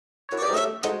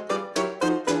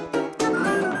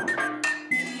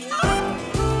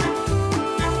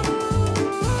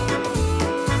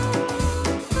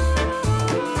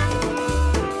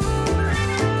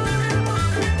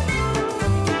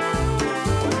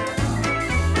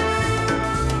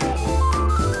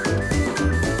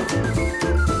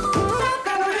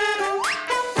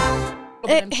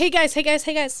Hey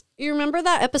guys. You remember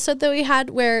that episode that we had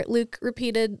where Luke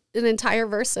repeated an entire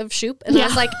verse of Shoop? And I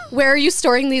was like, where are you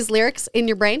storing these lyrics in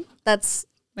your brain? That's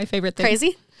my favorite thing.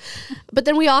 Crazy. But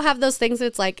then we all have those things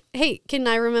that's like, hey, can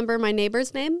I remember my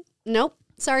neighbor's name? Nope.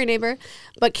 Sorry, neighbor.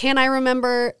 But can I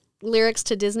remember lyrics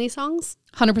to Disney songs?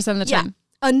 100% of the time.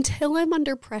 Until I'm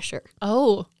under pressure.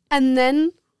 Oh. And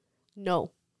then,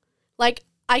 no. Like,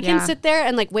 I can sit there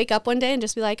and like wake up one day and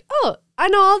just be like, oh, I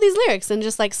know all these lyrics and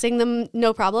just like sing them,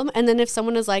 no problem. And then if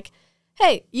someone is like,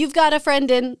 hey, you've got a friend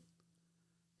in...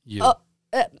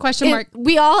 Question mark.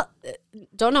 We all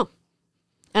don't know.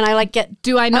 And I like get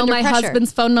Do I know my pressure.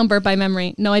 husband's phone number by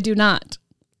memory? No, I do not.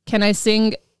 Can I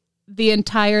sing the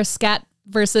entire scat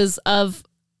verses of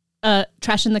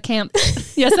Trash in the Camp?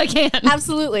 Yes, I can.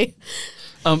 Absolutely.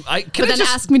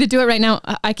 Ask me to do it right now.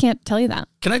 I can't tell you that.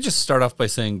 Can I just start off by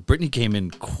saying Brittany came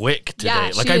in quick today?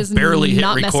 Yeah, like I barely hit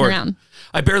record. Around.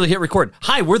 I barely hit record.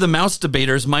 Hi, we're the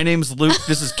Mousedebaters. My name's Luke.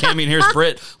 This is Cammie, and here's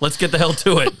Britt. Let's get the hell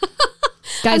to it.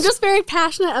 Guys, I'm just very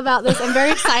passionate about this. I'm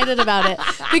very excited about it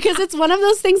because it's one of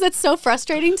those things that's so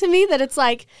frustrating to me that it's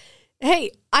like,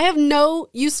 hey, I have no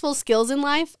useful skills in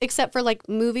life except for like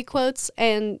movie quotes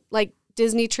and like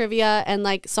Disney trivia and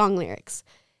like song lyrics.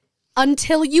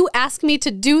 Until you ask me to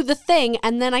do the thing,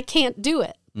 and then I can't do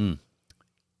it. Mm.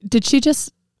 Did she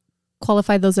just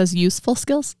qualify those as useful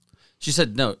skills? She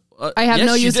said no. I have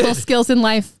no useful skills in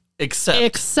life.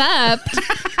 Except.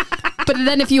 But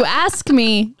then if you ask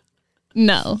me,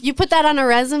 no. You put that on a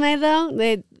resume, though,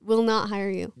 they will not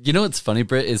hire you. You know what's funny,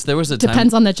 Britt, is there was a time...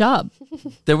 Depends on the job.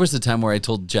 There was a time where I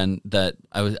told Jen that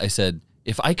I said,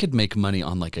 if I could make money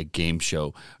on like a game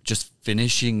show, just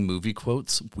finishing movie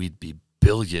quotes, we'd be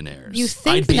billionaires. You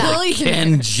think I'd be that? like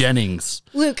Ken Jennings.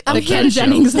 Luke, the Ken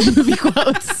Jennings of movie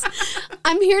quotes.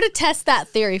 I'm here to test that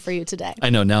theory for you today. I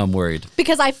know, now I'm worried.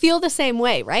 Because I feel the same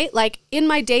way, right? Like in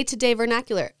my day-to-day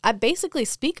vernacular, I basically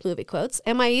speak movie quotes.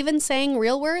 Am I even saying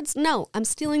real words? No, I'm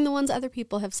stealing the ones other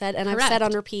people have said and I've said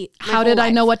on repeat. How did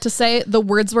I know what to say? The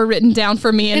words were written down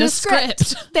for me in a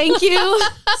script. Thank you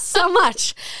so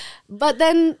much. But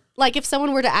then, like, if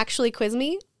someone were to actually quiz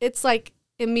me, it's like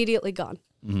immediately gone.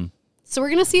 Mm-hmm. So we're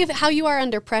going to see how you are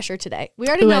under pressure today. We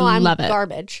already know I'm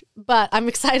garbage, but I'm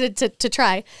excited to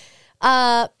try.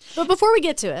 But before we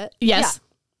get to it. Yes. Yeah.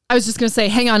 I was just going to say,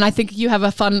 hang on. I think you have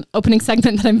a fun opening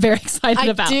segment that I'm very excited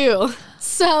about. I do.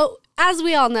 So as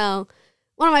we all know,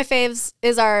 one of my faves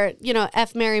is our,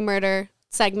 F, Marry, Murder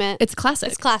segment. It's classic.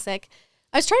 It's classic.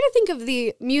 I was trying to think of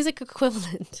the music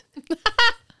equivalent.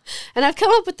 And I've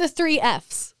come up with the 3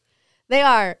 Fs. They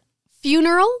are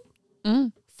funeral,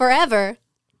 forever,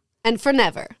 and for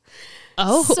never.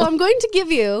 Oh. So I'm going to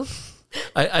give you...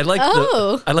 I like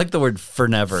the word for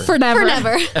never. For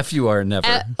never. F-U-R,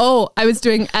 never. I was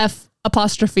doing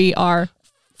F''R.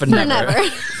 For never.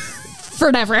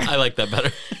 For never. I like that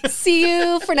better. See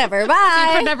you for never. Bye.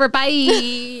 See you for never. Bye.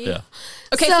 Yeah.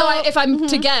 Okay, so if I'm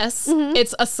to guess,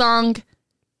 it's a song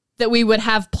that we would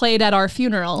have played at our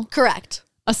funeral. Correct.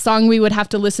 A song we would have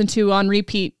to listen to on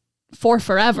repeat for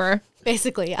forever.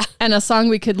 Basically, yeah. And a song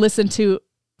we could listen to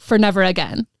for never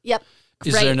again. Yep.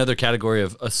 Is there another category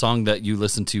of a song that you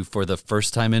listen to for the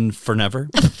first time in for never?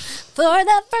 For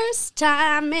the first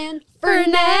time in for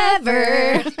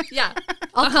never. Yeah.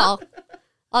 I'll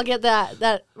get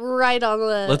that right on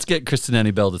the... Let's get Kristen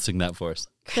Annie Bell to sing that for us.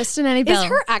 Kristen Annie Bell. Is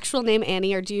her actual name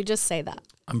Annie, or do you just say that?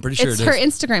 I'm pretty sure it's her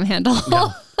Instagram handle.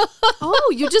 Yeah.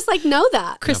 Oh, you just know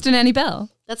that. Kristen Annie Bell.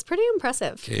 That's pretty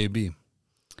impressive. KB.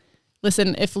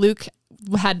 Listen, if Luke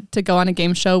had to go on a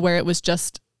game show where it was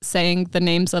just saying the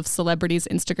names of celebrities'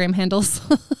 Instagram handles,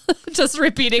 just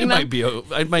repeating them.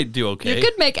 I might do okay. You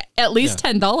could make at least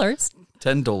 $10.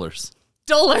 $10.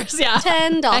 Dollars, yeah.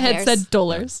 $10. I had said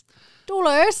dollars.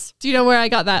 Dollars. Do you know where I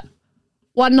got that?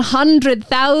 $100,000.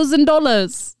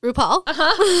 RuPaul?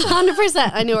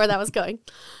 100%. I knew where that was going.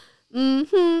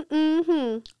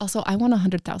 Also, I want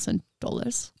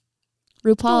 $100,000.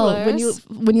 RuPaul,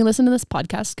 when you listen to this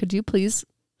podcast, could you please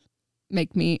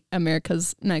make me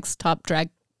America's Next Top Drag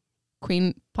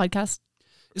Queen podcast?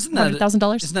 Isn't that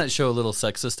 $100,000? Isn't that show a little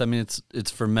sexist? I mean,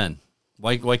 it's for men.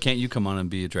 Why can't you come on and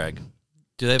be a drag?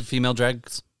 Do they have female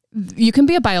drags? You can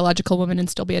be a biological woman and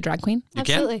still be a drag queen. You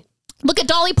Absolutely. Can? Look at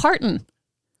Dolly Parton.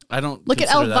 I don't look at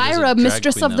Elvira,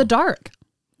 Mistress of the Dark.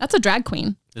 That's a drag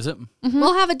queen. Is it? Mm-hmm.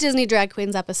 We'll have a Disney drag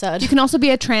queens episode. You can also be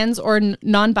a trans or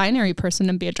non-binary person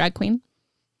and be a drag queen.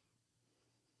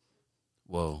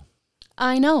 Whoa.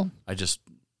 I know. I just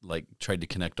tried to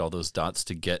connect all those dots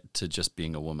to get to just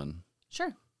being a woman.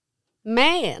 Sure.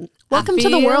 Man. Welcome to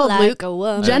the world, like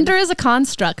Luke. Gender is a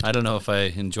construct. I don't know if I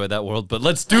enjoy that world, but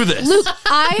let's do this. Luke,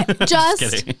 I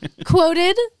just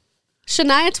quoted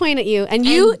Shania Twain at you, and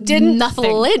you didn't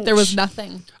flinch. There was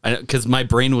nothing. Because my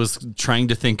brain was trying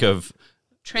to think of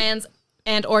Trans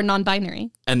and or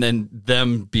non-binary. and then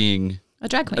them being A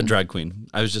drag queen. a drag queen.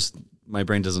 I was just, my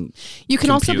brain doesn't. You can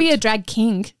also be compute. a drag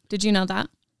king. Did you know that?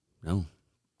 No.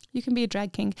 You can be a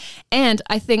drag king. And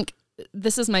I think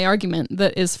this is my argument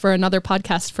that is for another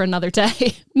podcast for another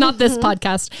day. Not this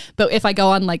podcast, but if I go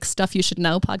on like Stuff You Should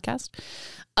Know podcast.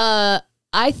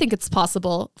 I think it's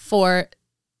possible for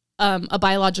a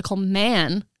biological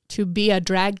man to be a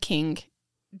drag king,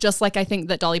 just like I think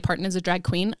that Dolly Parton is a drag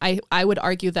queen. I would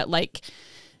argue that like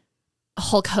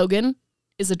Hulk Hogan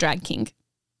is a drag king.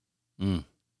 Mm.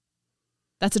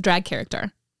 That's a drag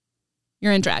character.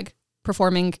 You're in drag,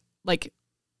 performing like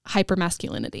hyper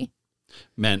masculinity.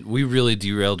 Man, we really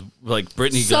derailed. Like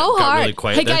Brittany So got hard. really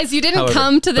quiet. Hey there. guys, you didn't However,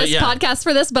 come to but this yeah. podcast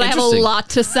for this, but I have a Interesting. lot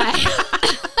to say.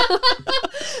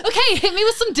 Okay, hit me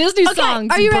with some Disney songs.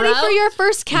 Are you ready bro. for your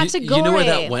first category? You know where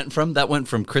that went from? That went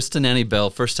from Kristen Annie Bell,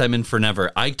 First Time in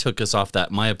Forever. I took us off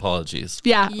that. My apologies.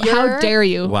 Yeah, how You're dare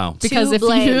you? Wow. Because to if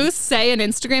blame. you say an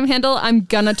Instagram handle, I'm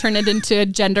gonna turn it into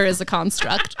gender as a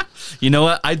construct. You know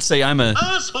what? I'd say I'm a.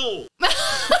 Asshole! When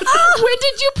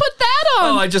did you put that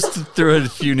on? Oh, I just threw a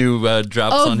few new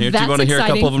drops Oh, on here. Do you that's want to hear a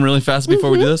exciting. couple of them really fast before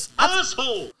we do this?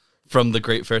 Asshole! From the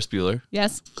Great Ferris Bueller.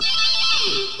 Yes.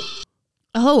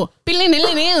 Oh,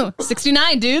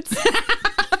 69 dudes.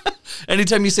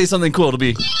 Anytime you say something cool, it'll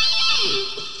be.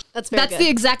 That's very That's good. the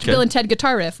exact Okay. Bill and Ted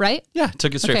guitar riff, right? Yeah,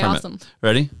 took it straight Okay, from awesome. it.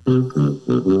 Ready?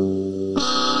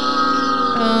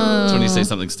 That's when you say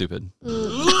something stupid.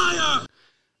 Liar!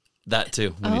 That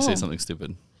too, when you say Oh. something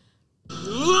stupid.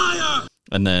 Liar!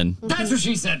 And then That's what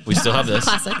she said. we still have this.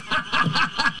 Classic.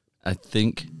 I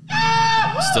think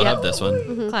still have this one.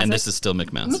 Classic. And this is still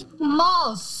Mick Mouse.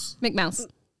 Mick Mouse.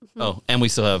 Oh, and we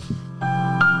still have.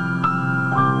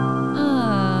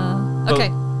 Okay.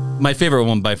 My favorite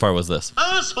one by far was this.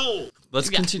 Asshole! Let's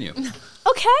continue.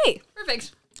 Okay.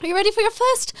 Perfect. Are you ready for your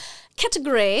first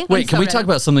category? Wait, can we ready. talk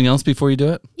about something else before you do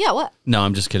it? Yeah, what? No,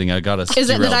 I'm just kidding. I got us Is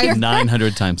it that derailed I've-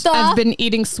 900 times. I've been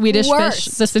eating Swedish Worst.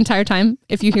 fish this entire time.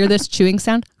 If you hear this chewing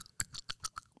sound.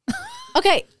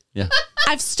 Okay. Yeah.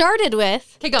 I've started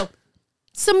with Okay, go.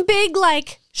 some big,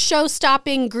 like,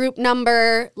 show-stopping group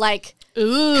number, like,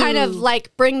 Ooh. kind of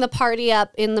like bring the party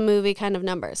up in the movie kind of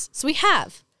numbers. So we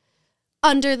have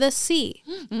Under the Sea,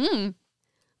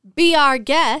 Be Our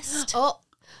Guest, Oh.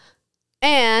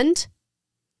 and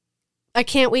I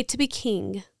Can't Wait to Be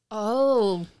King.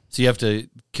 Oh. So you have to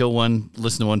kill one,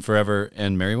 listen to one forever,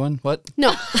 and marry one? What?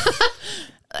 No.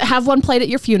 Have one played at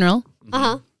your funeral.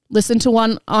 Uh-huh. Listen to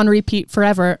one on repeat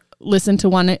forever. Listen to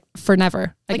one for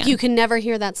never. Like again. you can never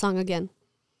hear that song again.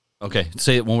 Okay,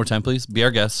 say it one more time, please. Be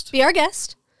our guest. Be Our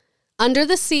Guest, Under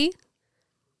the Sea,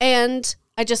 and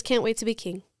I Just Can't Wait to Be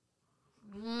King.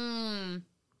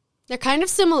 They're kind of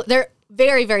similar. They're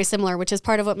very, very similar, which is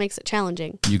part of what makes it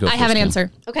challenging. You go I have first, an Kim.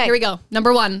 answer. Okay. Here we go.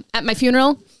 Number one. At my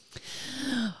funeral.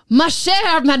 Ma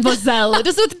chère mademoiselle, it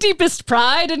is with deepest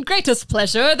pride and greatest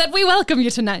pleasure that we welcome you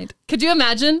tonight. Could you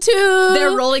imagine?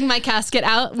 They're rolling my casket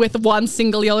out with one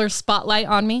singular spotlight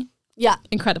on me. Yeah.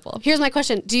 Incredible. Here's my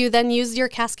question. Do you then use your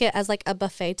casket as like a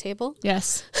buffet table?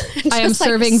 Yes. And I am just, like,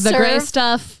 serving the gray serve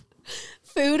stuff.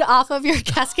 food off of your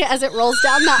casket as it rolls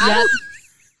down the aisle?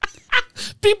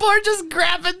 People are just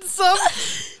grabbing some.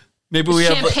 Maybe we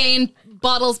have. Champagne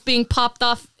bottles being popped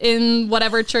off in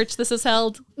whatever church this is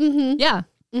held. Mm-hmm. Yeah.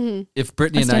 If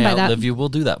Brittany I and stand I by that. outlive you, we'll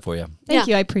do that for you. Thank Yeah.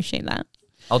 you. I appreciate that.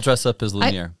 I'll dress up as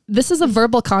Lumiere. This is a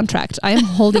verbal contract. I am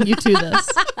holding you to this.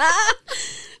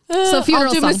 So funeral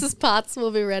I'll do song. Mrs. Potts.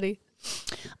 We'll be ready.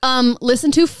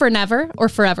 Listen to Forever or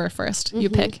Forever first. You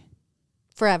pick.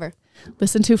 Forever.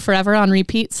 Listen to Forever on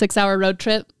repeat, 6-hour road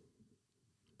trip.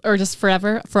 Or just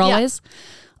forever, for Yeah. always.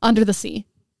 Under the Sea.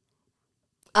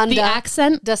 Under The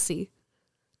accent the sea.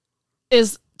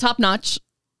 is top notch.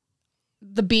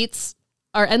 The beats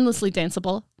are endlessly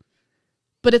danceable.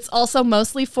 But it's also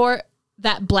mostly for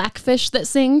that blackfish that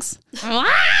sings.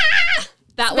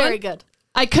 That Very one. good.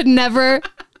 I could never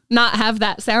not have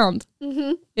that sound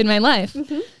in my life.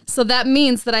 So that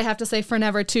means that I have to say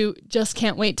Forever to Just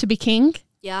Can't Wait to Be King,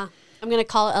 Yeah. I'm going to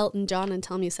call Elton John and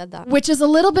tell him you said that. which is a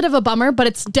little bit of a bummer, but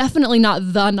it's definitely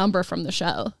not the number from the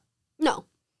show. No.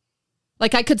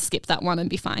 Like I could skip that one and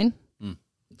be fine.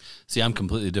 See, I'm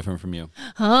completely different from you.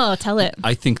 Oh, tell it.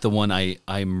 I think the one I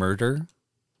murder,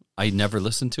 I never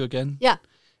listen to again, Yeah.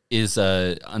 is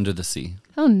Under the Sea.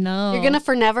 Oh no. You're going to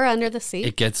Forever Under the Sea?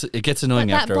 It gets annoying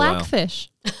that after a while.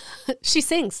 blackfish. She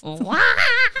sings.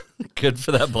 Good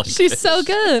for that black. She's so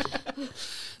good.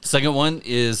 Second one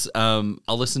is I'll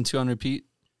listen to on repeat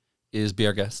is Be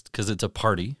Our Guest because it's a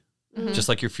party, just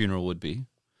like your funeral would be.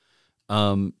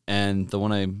 And the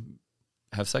one I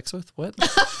have sex with? What?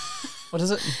 What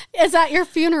is it? Is at your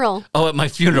funeral. Oh, at my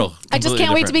funeral. I just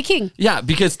can't wait to be king. Yeah,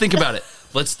 because think about it.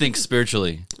 Let's think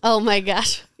spiritually. Oh my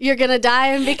gosh. You're going to die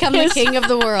and become the king of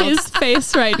the world. His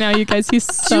face right now, you guys, he's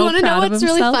so Do you want to know proud of what's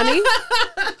really himself. funny?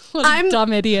 What a I'm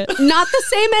dumb idiot. Not the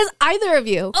same as either of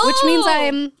you, which means Oh.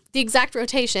 I'm the exact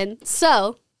rotation.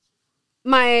 So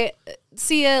my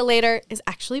see ya later is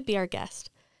actually be our guest.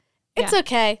 It's Yeah.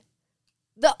 okay.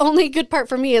 The only good part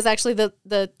for me is actually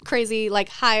the crazy like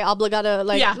high obligato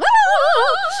like Yeah.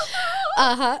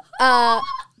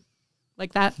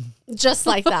 Like that. just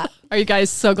like that. Are you guys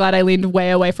so glad I leaned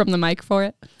way away from the mic for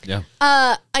it? Yeah.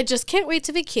 I just can't wait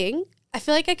to be king. I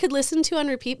feel like I could listen to on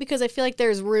repeat because I feel like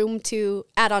there's room to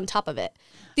add on top of it.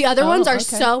 The other ones are okay.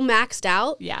 so maxed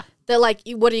out. Yeah. They're like,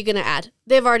 what are you going to add?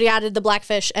 They've already added the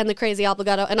blackfish and the crazy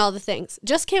obligato and all the things.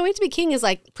 Just can't wait to be king is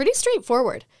like pretty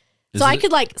straightforward. So I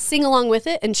could like sing along with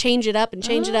it and change it up and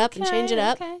change it up and change it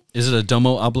up. Okay. Is it a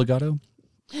domo obligato?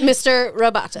 Mr.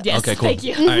 Roboto. Yes, Okay, cool. thank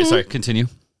you. All right, sorry. Continue.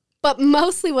 But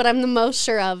mostly what I'm the most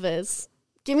sure of is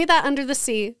give me that under the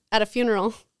sea at a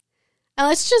funeral. And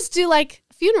let's just do like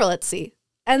a funeral at sea.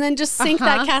 And then just sink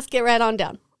that casket right on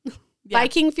down. Yeah.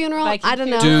 Viking funeral? Viking I don't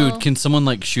know. funeral. Dude, can someone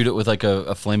like shoot it with like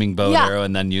a flaming bow and Yeah. arrow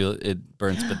and then it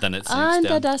burns, but then it sinks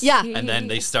Under down? the Yeah. sea. And then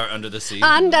they start under the sea.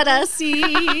 Under the sea.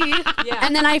 Yeah.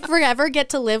 And then I forever get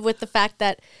to live with the fact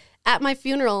that at my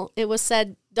funeral, it was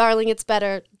said, darling, it's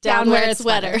better down where it's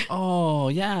wetter. Oh,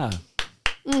 yeah.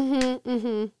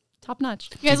 Top notch.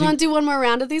 You guys want to do one more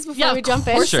round of these before we jump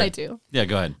in? Of course Sure. I do. Yeah,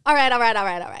 go ahead. All right. All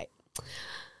right.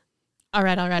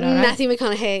 Matthew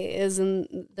McConaughey is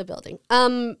in the building.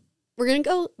 We're going to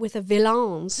go with a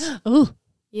villains. Oh,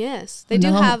 Yes, they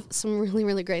do No. have some really,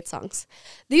 really great songs.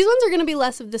 These ones are going to be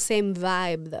less of the same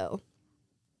vibe, though.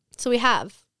 So we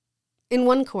have, in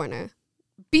one corner,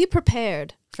 Be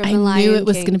Prepared from I The Lion knew it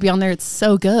was King. going to be on there. It's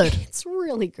so good. It's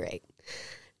really great.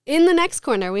 In the next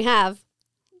corner, we have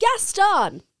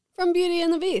Gaston from Beauty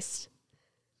and the Beast.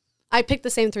 I picked the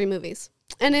same 3 movies.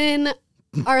 And in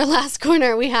our last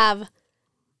corner, we have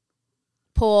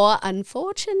Poor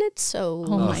Unfortunate Soul.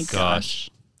 Oh, my gosh. gosh.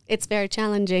 It's very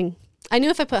challenging. I knew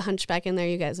if I put Hunchback in there,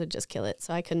 you guys would just kill it,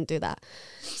 so I couldn't do that.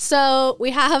 So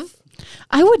we have,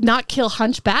 I would not kill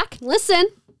Hunchback. listen,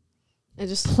 I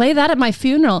just, Play that at my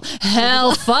funeral.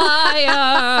 Hellfire,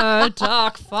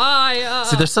 dark fire.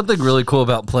 See, there's something really cool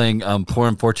about playing Poor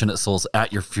Unfortunate Souls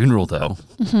at your funeral, though.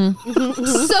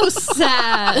 So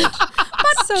sad.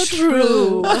 But so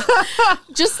true.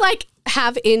 just like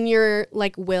have in your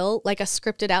like will, like a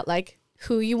scripted out, like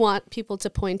who you want people to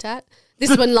point at.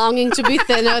 This one longing to be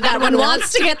thinner, that one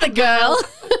wants to get the girl.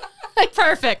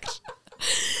 Perfect.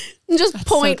 And just so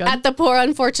point good. at the poor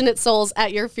unfortunate souls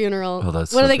at your funeral. Oh,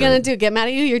 that's what so are they going great. to do? Get mad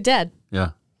at you? You're dead. Yeah.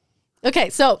 Okay,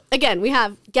 so again, we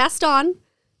have Gaston,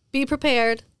 Be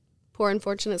Prepared, Poor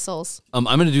Unfortunate Souls. I'm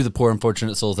going to do the Poor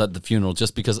Unfortunate Souls at the funeral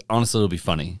just because, honestly, it'll be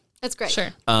funny. That's great. Sure.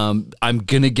 I'm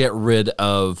going to get rid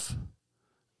of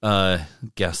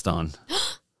Gaston.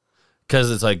 Because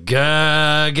it's like,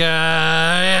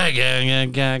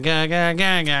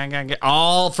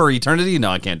 all for eternity? No,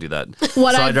 I can't do that.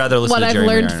 I'd rather listen what to I've Jeremy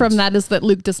learned Irons. from that is that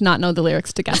Luke does not know the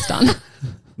lyrics to Gaston.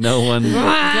 No one does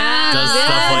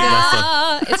stuff like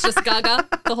Gaston. It's just Gaga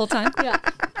the whole time. Yeah,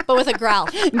 but with a growl.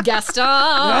 Gaston.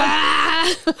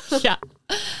 Yeah.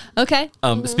 Okay.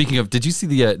 Speaking of, did you see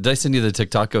the? Did I send you the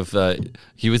TikTok of?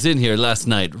 He was in here last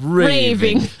night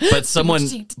raving. But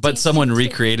someone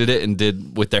recreated it and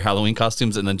did with their Halloween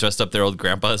costumes and then dressed up their old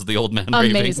grandpa as the old man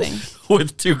Amazing. raving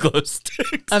with 2 glow sticks.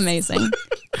 Amazing.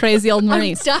 Crazy old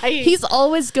Maurice. dying. He's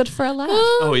always good for a laugh.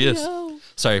 Oh, he is.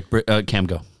 Sorry, Cam,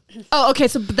 go. Oh, okay.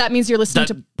 So that means you're listening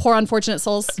That- to Poor Unfortunate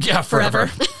Souls. Yeah,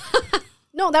 forever.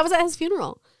 No, that was at his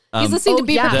funeral. He's listening to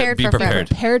Be yeah. Prepared Be for prepared. Forever.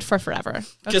 Prepared for forever.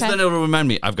 Because then it'll remind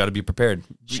me, I've got to be prepared.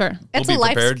 Sure. It's We'll a be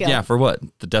life prepared. skill. Yeah, for what?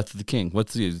 The death of the king.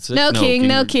 What's the No king,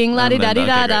 la di da di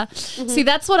da da. great. See,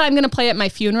 that's what I'm going to play at my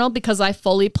funeral because I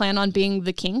fully plan on being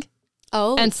the king.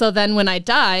 Oh, And so then when I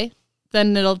die,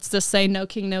 then it'll just say no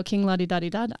king, la di da di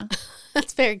da da.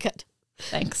 that's very good.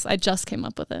 Thanks. I just came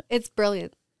up with it. It's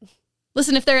brilliant.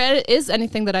 Listen, if there is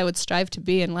anything that I would strive to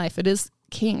be in life, it is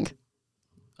king.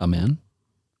 A man?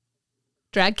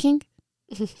 Drag king?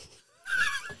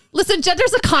 Listen,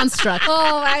 gender's a construct.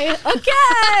 Okay.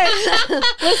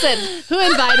 Listen, Who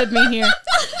invited me here?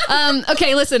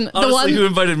 Okay, listen. Honestly, who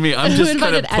invited me? I'm just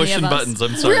kind of invited any pushing of us? buttons.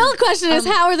 I'm sorry. real question is,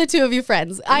 how are the 2 of you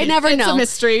friends? I never It's know. a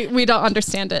mystery. We don't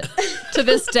understand it. To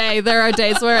this day, there are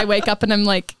days where I wake up and I'm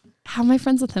like, how am I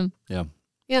friends with him? Yeah.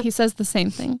 Yeah. He says the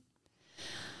same thing.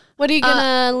 What are you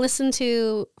gonna listen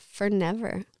to for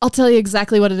never? I'll tell you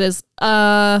exactly what it is.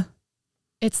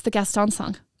 It's the Gaston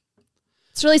song.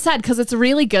 It's really sad because it's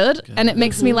really good and it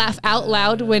makes me laugh out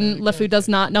loud when LeFou does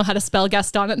not know how to spell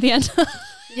Gaston at the end.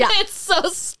 Yeah. It's so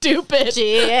stupid.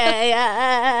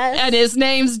 G-A-S. And his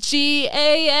name's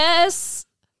G-A-S.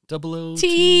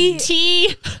 T.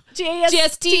 T. G-A-S.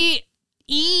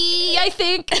 G-S-T-E, I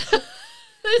think.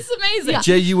 It's amazing. Yeah.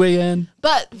 J-U-A-N.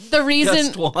 But the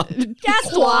reason...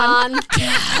 Gaston.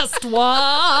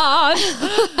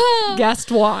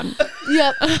 Gaston.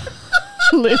 Yep.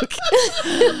 Luke.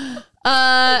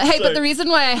 Hey, but the reason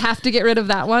why I have to get rid of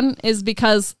that one is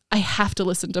because I have to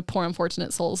listen to Poor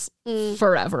Unfortunate Souls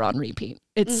forever on repeat.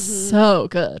 It's so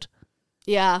good.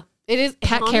 Yeah. It is.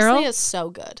 Pat honestly Carroll? is so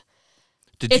good.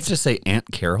 Did you just say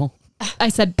Aunt Carol? I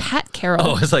said Pat Carroll.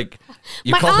 Oh, it's like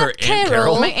you My call her Aunt Aunt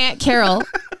Carol. Carol. My Aunt Carol.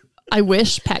 I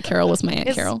wish Pat Carroll was my Aunt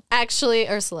It's Carol. actually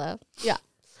Ursula. Yeah.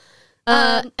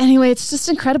 Anyway, it's just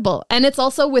incredible. And it's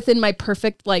also within my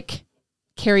perfect like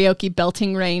karaoke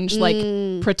belting range, like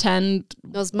pretend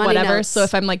Those money whatever. notes. So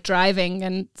if I'm like driving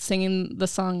and singing the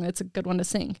song, it's a good one to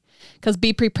sing. Because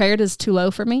Be Prepared is too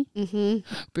low for me.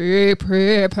 Be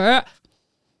prepared.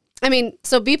 I mean,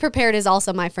 so Be Prepared is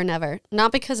also my For Never.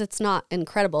 Not because it's not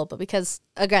incredible, but because,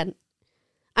 again,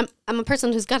 I'm a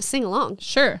person who's got to sing along.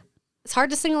 Sure. It's hard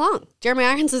to sing along. Jeremy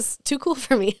Irons is too cool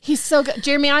for me. He's so good.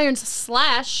 Jeremy Irons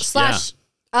slash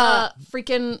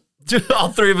freaking All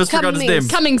three of us forgot his name. Jim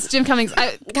Cummings.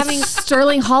 Cummings.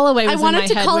 Sterling Holloway was I in wanted my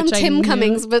to head, call him which I Tim knew.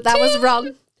 Cummings, but that was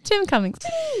wrong. Tim Cummings.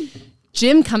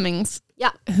 Jim Cummings,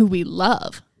 Yeah. who we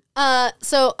love.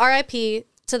 So R.I.P.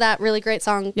 to that really great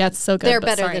song. Yeah, it's so good. They're but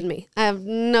better sorry. than me. I have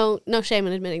no shame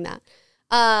in admitting that.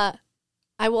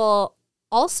 I will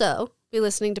also be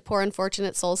listening to Poor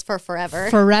Unfortunate Souls for forever,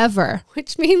 Forever.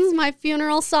 which means my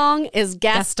funeral song is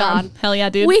Gaston. Hell yeah,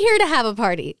 dude. We here to have a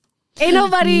party. Ain't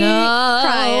nobody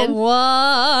crying.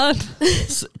 One.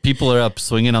 People are up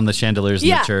swinging on the chandeliers in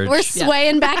Yeah, the church. we're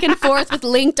swaying back and forth with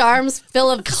linked arms,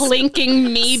 full of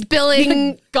Clinking mead,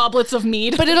 spilling. goblets of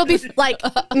mead. But it'll be like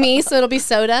me, so it'll be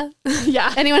soda.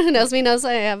 yeah. Anyone who knows me knows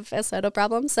I have a soda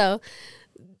problem. So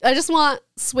I just want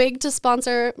Swig to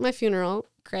sponsor my funeral.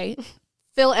 Great.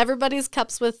 Fill everybody's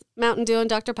cups with Mountain Dew and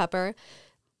Dr. Pepper.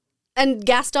 And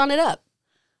Gaston it up.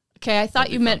 Okay, I thought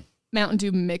you meant Mountain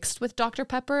Dew mixed with Dr.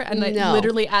 Pepper, and I No.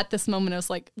 literally at this moment I was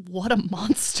like, "What a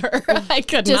monster!" I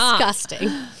could not. Disgusting.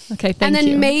 Okay, thank And then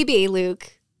you. maybe,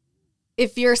 Luke,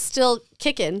 if you're still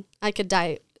kicking, I could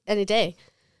die any day.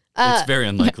 It's very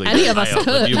unlikely any that of us I outlive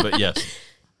could. you, but yes.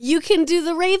 You can do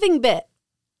the raving bit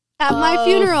at my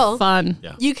funeral. Fun.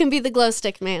 Yeah. You can be the glow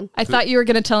stick man. I thought you were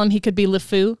gonna tell him he could be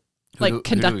LeFou,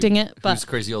 conducting it, but who's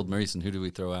crazy old Maurice and who do we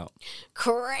throw out?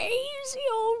 Crazy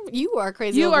old. You are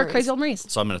crazy you old. are Maurice. crazy old Maurice.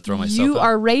 So I'm going to throw myself You out.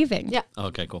 are raving. Yeah. Oh,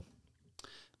 okay, cool.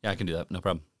 Yeah, I can do that. No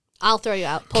problem. I'll throw you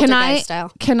out. Can I? Poltergeist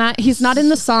style. Can I? He's not in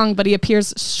the song, but he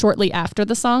appears shortly after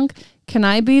the song. Can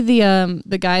I be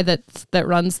the guy that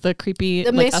runs the creepy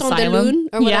The like Maison de asylum Lune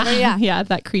or whatever? Yeah. yeah,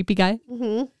 that creepy guy.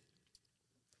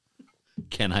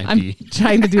 Can I I'm be?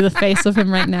 trying to do the face of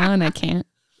him right now, and I can't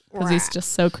because he's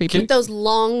just so creepy. Those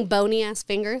long bony ass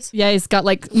fingers. Yeah, he's got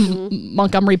like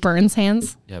Montgomery Burns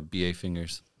hands. Yeah, BA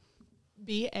fingers.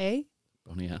 B.A.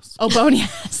 Bony ass. Oh, bony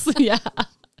ass. Yeah.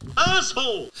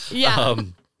 Asshole! Yeah.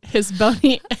 His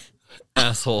bony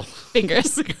Asshole.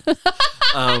 fingers.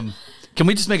 Can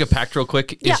we just make a pact real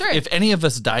quick? Yeah, if, sure. if any of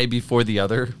us die before the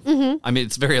other, I mean,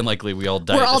 it's very unlikely we all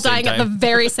die. We're at all the same dying at time. the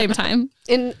very same time.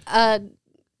 In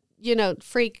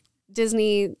freak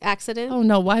Disney accident. Oh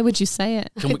no, why would you say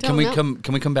it? Can we, I can don't we know.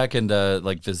 come come back and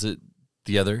like visit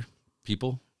the other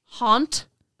people? Haunt?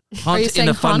 Haunt you in saying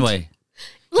a fun haunt? way.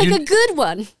 Like You- a good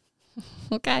one.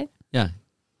 Okay. Yeah.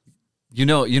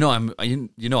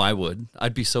 I would.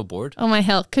 I'd be so bored. Oh my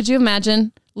hell. Could you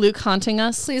imagine Luke haunting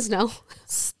us? Please no.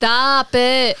 Stop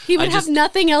it. He would I have just-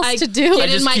 nothing else I to do. get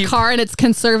in just my keep- car and it's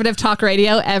conservative talk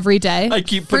radio every day. I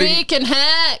keep putting Freaking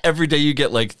heck. every day you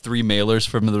get like 3 mailers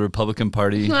from the Republican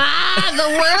Party. Ah,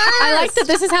 the worst. I like that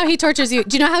this is how he tortures you.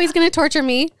 Do you know how he's going to torture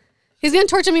me? He's going to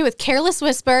torture me with Careless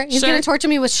Whisper. He's Sure. going to torture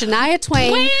me with Shania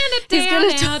Twain. Plan it He's down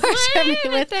going to now, torture me plan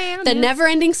it with down the now.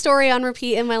 never-ending story on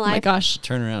repeat in my Oh my life. gosh.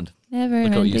 Turn around. Never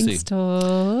Look what you ending see.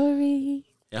 story.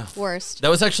 Yeah. Worst. That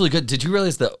was actually good. Did you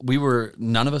realize that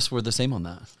none of us were the same on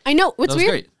that? I know. What's That was weird?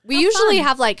 great. We usually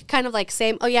have like kind of like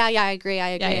same. Oh yeah, I agree. I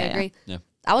agree. I yeah. agree. Yeah.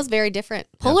 That was very different.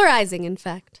 Polarizing, in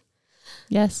fact.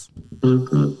 Yes.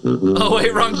 Oh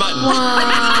wait, wrong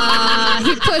button.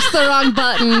 He pushed the wrong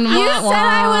button. You said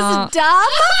I was dumb.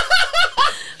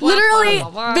 Literally,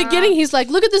 beginning, he's like,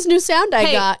 "Look at this new sound I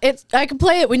Hey. got. It's I can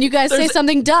play it when you guys say There's-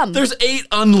 something dumb." There's 8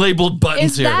 unlabeled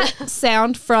buttons Is here. that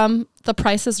sound from The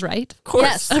Price is Right? Of course.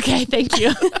 Yes. Okay, thank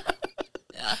you.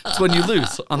 It's when you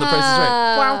lose on The Price is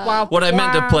Right. What I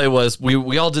meant to play was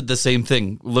we all did the same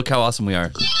thing. Look how awesome we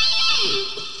are.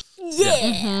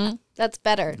 Yeah. That's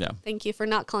better. Yeah. Thank you for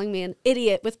not calling me an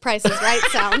idiot with Price is Right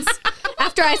sounds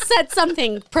after I said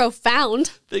something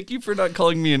profound. Thank you for not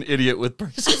calling me an idiot with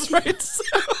Price is Right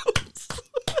sounds.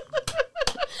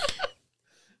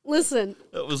 Listen.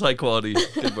 That was high quality.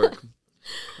 Good work.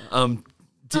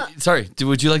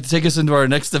 Would you like to take us into our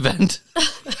next event?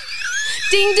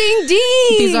 Ding, ding,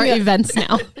 ding. These are events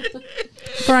now.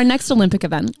 For our next Olympic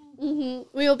event. We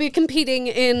will be competing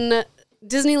in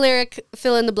Disney lyric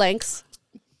fill in the blanks.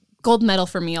 Gold medal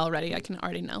for me already. I can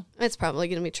already know. It's probably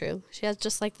going to be true. She has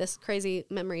just like this crazy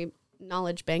memory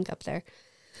knowledge bank up there.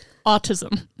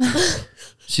 Autism.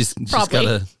 She's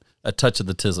got a touch of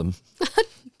the tism.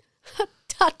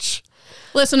 Touch.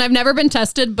 Listen, I've never been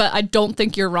tested, but I don't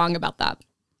think you're wrong about that.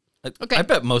 Okay. I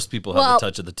bet most people have a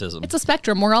touch of the tism. It's a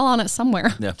spectrum. We're all on it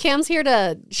somewhere. Yeah. Cam's here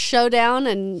to show down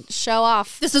and show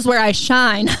off. This is where I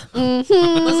shine. Let's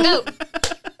go.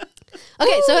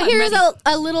 Okay, so here's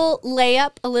a little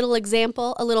layup, a little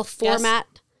example, a little format,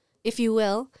 if you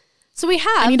will. So we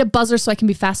have... I need a buzzer so I can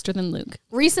be faster than Luke.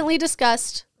 Recently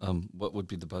discussed... What would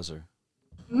be the buzzer?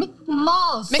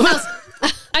 Mouse.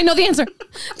 I know the answer.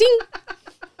 Ding!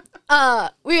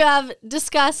 We have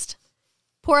discussed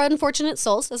Poor Unfortunate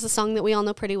Souls. That's a song that we all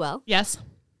know pretty well. Yes.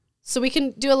 So we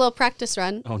can do a little practice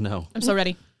run. Oh, no. I'm so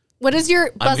ready. What is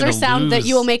your buzzer sound that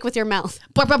you will make with your mouth?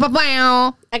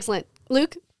 Excellent.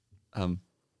 Luke?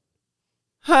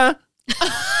 Huh?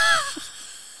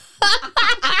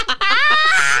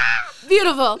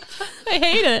 Beautiful. I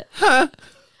hate it. Huh?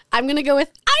 I'm going to go with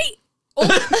I.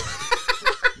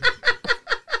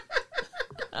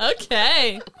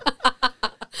 Okay.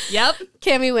 Yep.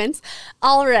 Cammy wins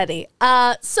already.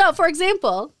 So, for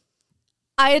example,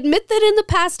 I admit that in the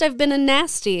past I've been a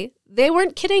nasty. They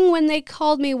weren't kidding when they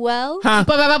called me well. Huh.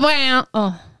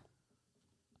 Oh.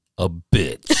 A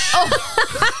bitch.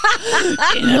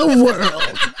 In a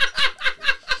world.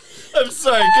 I'm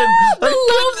sorry. I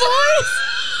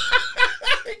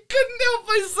couldn't help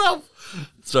myself.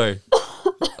 Sorry.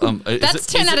 That's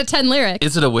 10 out of 10 lyrics.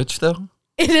 Is it a witch, though?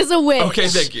 It is a witch. Okay,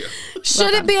 thank you.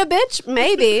 Should it be a bitch?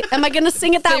 Maybe. Am I going to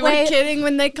sing it that They way? were kidding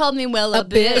when they called me a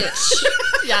bitch.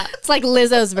 Yeah. It's like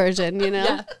Lizzo's version, you know?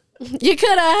 Yeah. You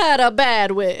could have had a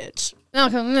bad witch.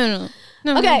 No.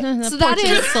 Okay, so that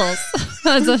is...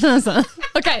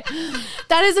 Okay.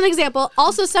 That is an example.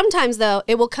 Also, sometimes, though,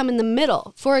 it will come in the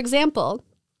middle. For example,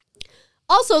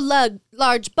 also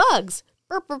large bugs.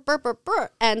 Burr, burr, burr, burr, burr.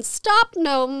 And stop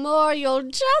no more, you'll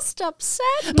just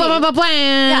upset me.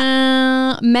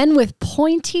 Yeah. Men with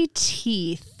pointy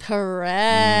teeth.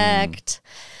 Correct.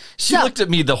 She looked at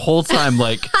me the whole time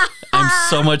like, I'm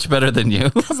so much better than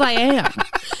you. Because I am.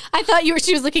 I thought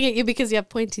she was looking at you because you have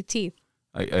pointy teeth.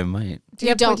 I might.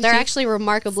 You don't. They're actually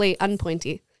remarkably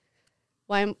unpointy.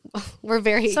 We're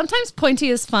very... Sometimes pointy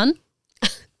is fun.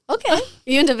 Okay.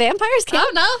 You into vampires, Kim?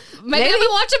 Oh, no. Maybe I've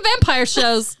been watching vampire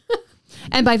shows.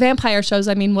 And by vampire shows,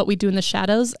 I mean what we do in the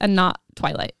shadows and not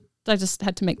Twilight. I just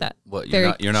had to make that. What, you're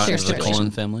not clear into the stipulation.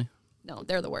 Cullen family? No,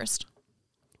 they're the worst.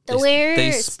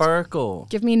 They sparkle.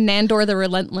 Give me Nandor the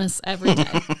Relentless every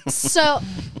day. So,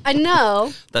 I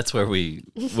know. That's where we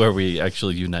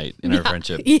actually unite in our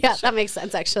friendship. Yeah, that makes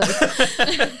sense, actually.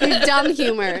 Dumb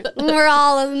humor. We're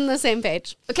all on the same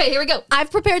page. Okay, here we go. I've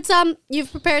prepared some.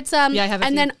 You've prepared some. Yeah, I have a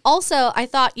And few. then also, I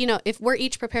thought, if we're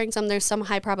each preparing some, there's some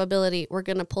high probability we're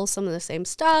going to pull some of the same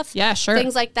stuff. Yeah, sure.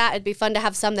 Things like that. It'd be fun to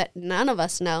have some that none of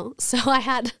us know. So I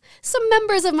had some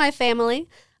members of my family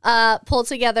pull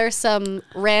together some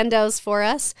randos for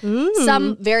us.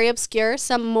 Some very obscure,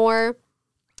 some more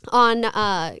on,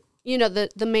 the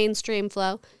mainstream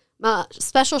flow.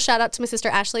 Special shout out to my sister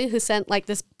Ashley, who sent like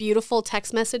this beautiful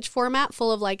text message format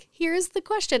full of like, here's the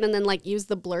question, and then like use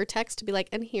the blur text to be like,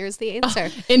 and here's the answer.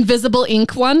 Invisible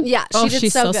ink one? Yeah,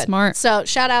 she's so good. smart. So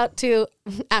shout out to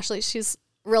Ashley. She's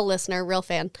real listener, real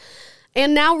fan.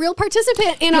 And now real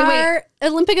participant in our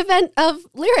Olympic event of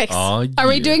lyrics. Oh, yeah. Are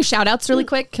we doing shout outs really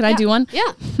quick? Can I do one?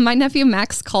 Yeah. My nephew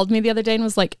Max called me the other day and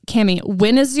was like, Cammy,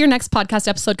 when is your next podcast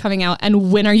episode coming out?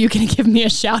 And when are you going to give me a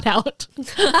shout out?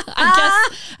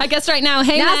 I guess right now.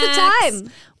 Hey, Now's Max. the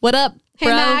time. What up, Hey,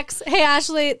 bro? Max. Hey,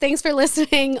 Ashley. Thanks for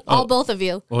listening. Both of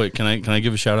you. Oh, wait, can I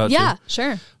give a shout out? Yeah. Too?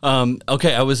 Sure.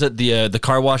 Okay, I was at the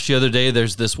car wash the other day.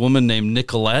 There's this woman named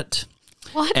Nicolette.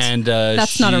 What? And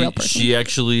That's not a real person. She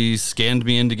actually scanned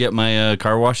me in to get my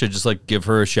car wash. I just give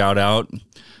her a shout out.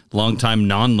 Longtime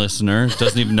non-listener.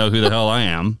 Doesn't even know who the hell I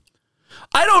am.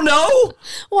 I don't know.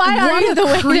 Why are you the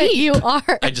way that you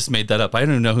are? I just made that up. I don't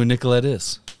even know who Nicolette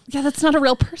is. Yeah, that's not a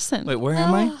real person. Wait, where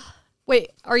am I? Wait,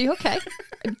 are you okay?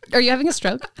 Are you having a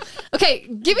stroke? Okay,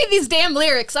 give me these damn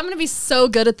lyrics. I'm going to be so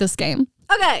good at this game.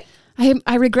 Okay.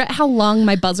 I regret how long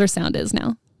my buzzer sound is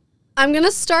now. I'm going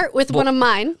to start with one of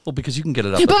mine. Well, because you can get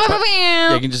it off.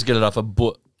 Yeah, you can just get it off a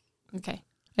book. Okay.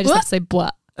 I just have to say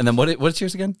blah. And then what's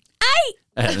yours again? Aye.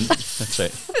 That's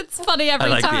right. It's funny every I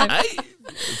like time. the aye.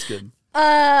 It's good.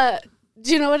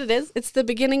 Do you know what it is? It's the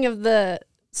beginning of the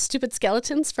Stupid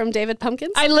Skeletons from David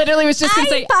Pumpkins. I literally was just going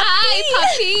to say, Puppy.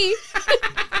 "Aye,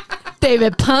 puppy."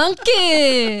 David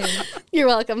Pumpkin. You're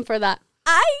welcome for that.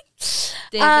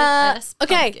 David S.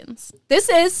 Okay. Pumpkins. This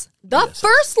is the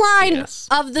first line Yes.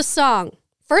 of the song.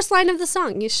 First line of the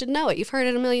song. You should know it. You've heard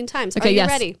it a million times. Okay, Are you yes.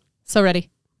 ready? So ready.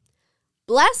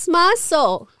 Bless my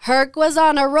soul. Herc was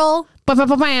on a roll.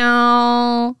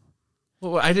 Ba-ba-ba-bow.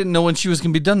 Well, I didn't know when she was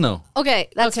going to be done, though. Okay,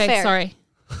 that's Okay, fair. sorry.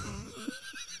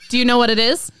 Do you know what it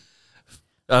is?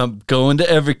 Going to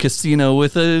every casino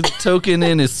with a token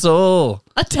in his soul.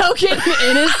 A token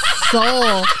in his soul.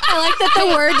 I like that the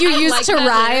word you used like to that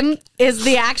rhyme is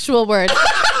the actual word.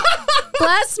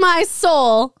 Bless my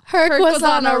soul. Herc was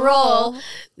on a roll.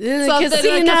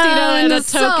 Something in a casino and a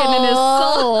token in his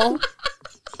soul.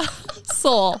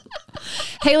 Soul.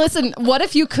 Hey, listen, what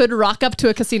if you could rock up to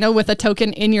a casino with a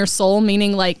token in your soul,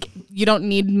 meaning like you don't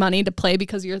need money to play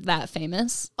because you're that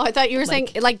famous? Oh, I thought you were saying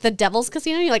like the Devil's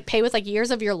Casino. You like pay with like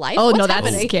years of your life. Oh, What's no, that's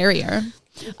happening? scarier.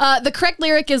 The correct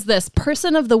lyric is this: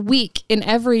 person of the week in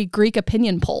every Greek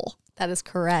opinion poll. That is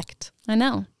correct. I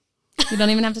know. You don't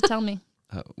even have to tell me.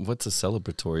 What's a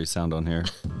celebratory sound on here?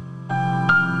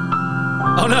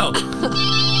 Oh, no.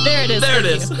 There it is. There it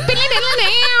is.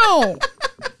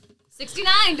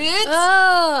 69, dudes.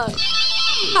 Oh,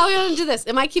 how are we gonna do this?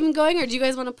 Am I keeping going, or do you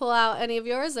guys want to pull out any of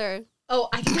yours? Or Oh,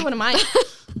 I can do one of mine.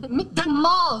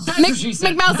 Mouse. That's what she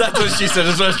said. McMouse. That's what she said.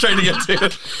 That's what I was trying to get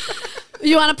to.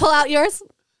 you want to pull out yours?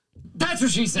 That's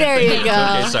what she said. There you go.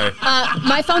 Okay, sorry.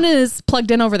 My phone is plugged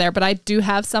in over there, but I do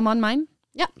have some on mine.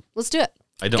 Yeah, let's do it.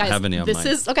 I don't Guys, have any on this mine.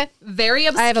 is Okay. very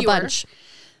obscure. I have a bunch.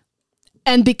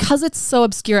 And because it's so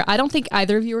obscure, I don't think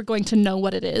either of you are going to know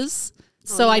what it is.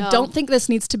 So I no. don't think this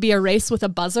needs to be a race with a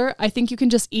buzzer. I think you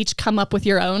can just each come up with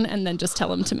your own and then just tell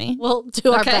them to me. We'll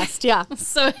do our Okay. best. Yeah.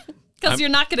 So, because you're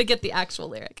not going to get the actual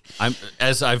lyric.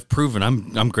 As I've proven,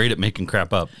 I'm great at making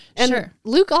crap up. And Sure.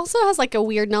 Luke also has like a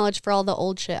weird knowledge for all the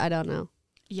old shit. I don't know.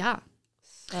 Yeah.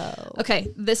 So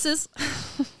Okay, this is...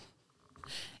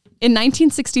 In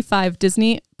 1965,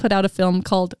 Disney put out a film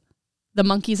called The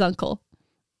Monkey's Uncle,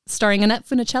 starring Annette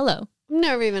Funicello. I've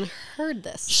never even heard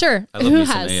this. Sure. I love Who me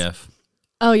some has? AF.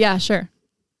 Oh, yeah, sure.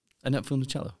 Annette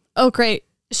Funicello. Oh, great.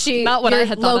 She Not what I your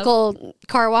had thought of. local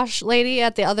car wash lady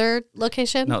at the other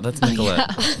location. No, that's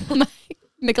Nicolette.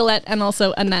 Nicolette and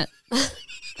also Annette.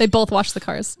 They both wash the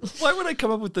cars. Why would I come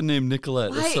up with the name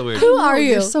Nicolette? That's so weird. Who are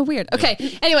you? You're so weird.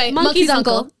 Okay. Anyway, Monkey's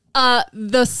Uncle.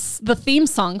 The theme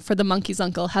song for the Monkey's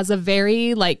Uncle has a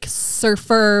very like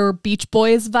surfer Beach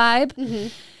Boys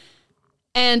vibe,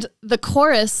 and the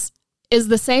chorus is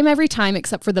the same every time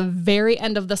except for the very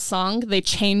end of the song. They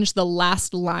change the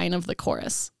last line of the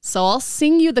chorus. So I'll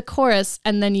sing you the chorus,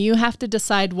 and then you have to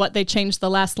decide what they changed the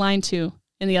last line to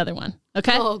in the other one.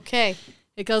 Okay? Okay.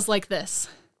 It goes like this.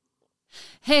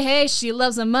 Hey, hey, she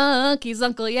loves a monkey's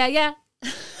uncle, yeah, yeah.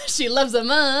 She loves a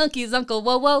monkey's uncle,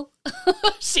 whoa, whoa.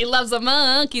 She loves a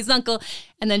monkey's uncle.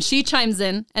 And then she chimes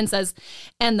in and says,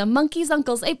 and the monkey's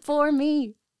uncle's ape for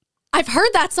me. I've heard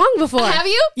that song before. Have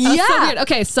you? Yeah. That's so weird.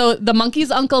 Okay, so the monkey's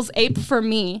uncle's ape for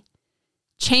me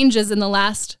changes in the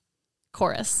last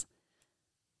chorus.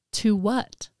 To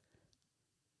what?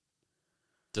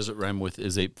 Does it rhyme with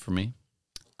is ape for me?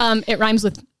 It rhymes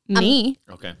with me.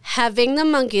 Okay. Having the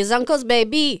monkey's uncle's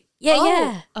baby. Yeah,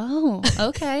 yeah. Oh,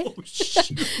 okay.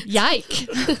 Yike.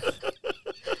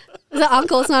 The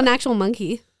uncle is not an actual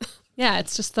monkey. Yeah,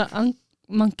 it's just the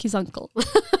monkey's uncle.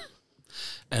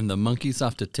 And the monkey's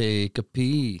off to take a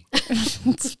pee.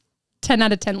 10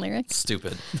 out of 10 lyrics.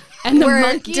 Stupid. And the Where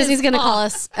monkey Disney's is going to call off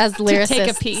us as to lyricists. take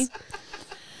a pee.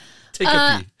 Take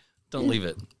a pee. Don't leave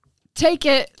it. Take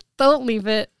it. Don't leave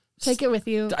it. Take it with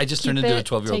you. I just Keep turned into a it,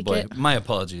 12-year-old take boy. it. My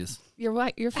apologies. You're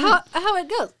right. You're fine. How it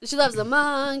goes. She loves the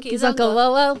monkey's His uncle.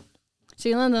 uncle, whoa, whoa.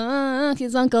 She loves the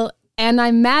monkey's uncle. And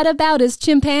I'm mad about his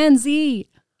chimpanzee.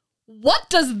 What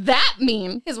does that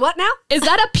mean? His what now? Is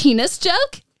that a penis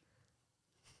joke?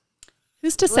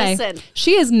 Who's to say? Listen.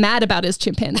 She is mad about his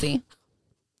chimpanzee.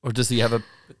 Or does he have a...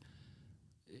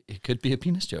 It could be a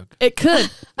penis joke. It could.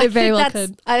 It very well That's-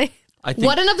 could. I think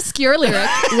What an obscure lyric.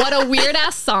 What a weird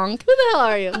ass song. Who the hell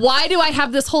are you? Why do I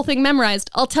have this whole thing memorized?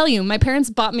 I'll tell you. My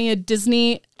parents bought me a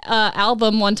Disney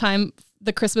album one time,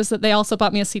 the Christmas that they also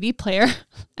bought me a CD player.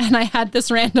 And I had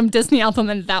this random Disney album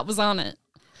and that was on it.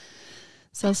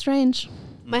 So strange.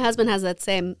 My husband has that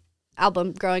same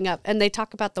album growing up, and they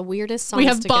talk about the weirdest songs We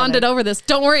have together. bonded over this.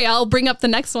 Don't worry, I'll bring up the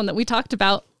next one that we talked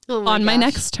about on my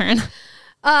next turn.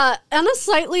 On a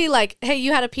slightly like, hey,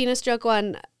 you had a penis joke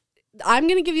one. I'm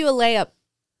going to give you a layup,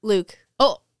 Luke.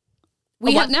 Oh,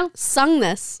 We what have now? sung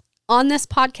this on this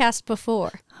podcast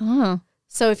before. Huh.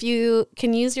 So if you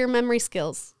can use your memory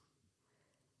skills.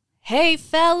 Hey,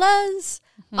 fellas,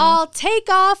 I'll take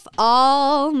off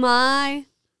all my...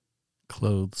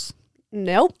 Clothes.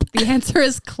 Nope. The answer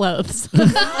is clothes.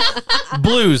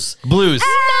 Blues. That's what it was.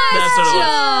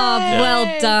 Job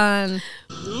well done.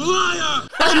 Liar!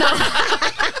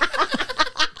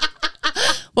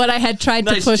 What I had tried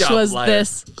Nice to push job, was liar.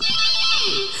 this.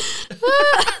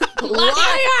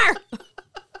 Liar!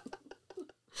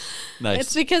 Nice.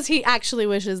 It's because he actually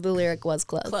wishes the lyric was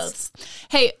close. Clothes.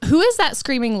 Hey, who is that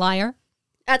screaming liar?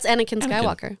 That's Anakin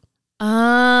Skywalker.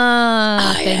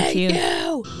 Ah, thank you.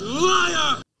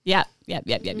 Liar! Yep.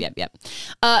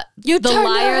 You The turned her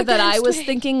liar that I against was me.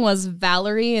 thinking was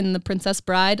Valerie in The Princess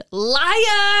Bride.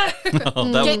 Liar!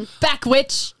 Oh, that Get back,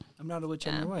 witch. I'm not a witch.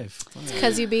 I'm your wife.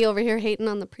 Because you be over here hating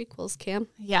on the prequels, Cam.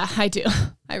 Yeah, I do.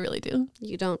 I really do.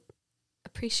 You don't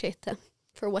appreciate them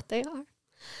for what they are.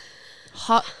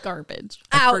 Hot garbage.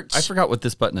 Ouch. I forgot what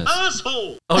this button is.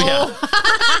 Asshole! Oh, yeah.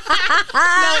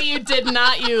 No, you did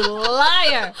not, you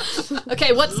liar.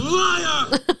 Okay, what's...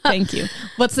 Liar! Thank you.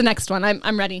 What's the next one?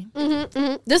 I'm ready.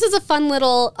 This is a fun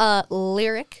little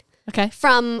lyric Okay.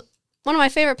 from one of my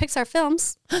favorite Pixar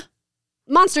films,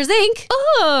 Monsters, Inc.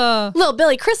 Oh. Little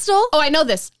Billy Crystal. Oh, I know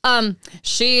this.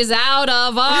 She's out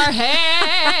of our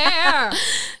hair.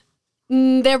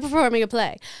 They're performing a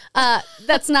play.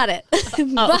 That's not it.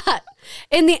 But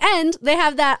in the end, they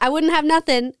have that I Wouldn't Have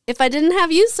Nothing If I Didn't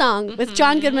Have You song with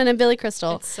John Goodman and Billy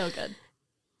Crystal. It's so good.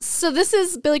 So this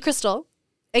is Billy Crystal,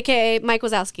 a.k.a. Mike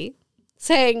Wazowski,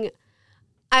 saying,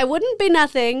 I wouldn't be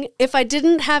nothing if I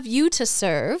didn't have you to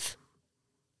serve.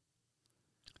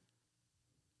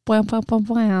 Wow, wow, wow,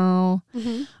 wow.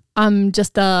 I'm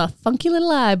just a funky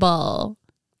little eyeball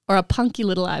or a punky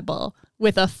little eyeball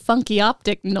with a funky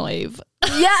optic nerve.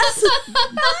 Yes.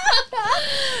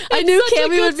 I knew such a Cammy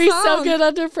good would be so song. good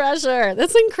under pressure.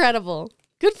 That's incredible.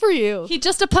 Good for you. He's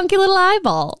just a punky little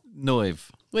eyeball Noive.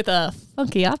 with a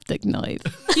funky optic nerve.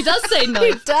 He does say He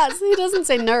nerve. does. He doesn't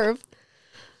say nerve.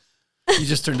 You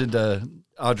just turned into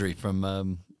Audrey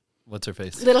from what's her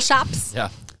face? Little shops. Yeah.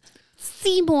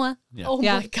 Seymour. Yeah. Oh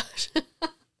Yeah. my gosh.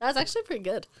 That's actually pretty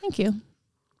good. Thank you.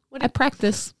 What I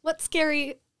practice. What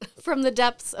scary from the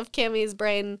depths of Cammy's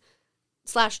brain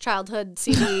 / childhood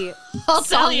CD I'll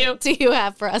tell song you. do you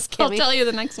have for us, I'll Cammy? tell you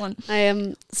the next one. I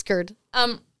am scared.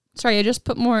 Sorry, I just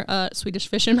put more Swedish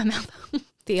fish in my mouth.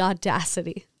 The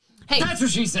audacity. Hey, That's what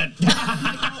she said.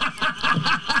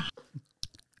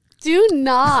 Do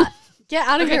not get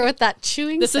out of here with that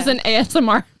chewing this is sound. an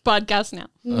ASMR podcast now.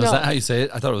 Oh, is that how you say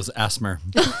it? I thought it was asthma.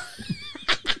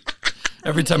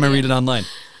 Every time I read it online.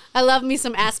 I love me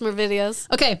some asthma videos.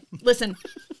 Okay, listen.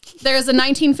 There's a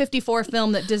 1954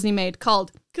 film that Disney made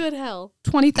called Good hell.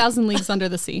 20,000 Leagues Under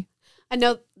the Sea. I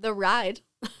know the ride.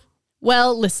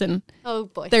 Well, listen. Oh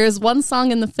boy. There is one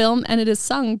song in the film, and it is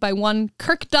sung by one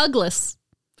Kirk Douglas.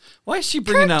 Why is she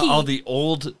bringing out Turkey. all the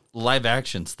old live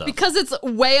action stuff? Because it's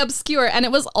way obscure, and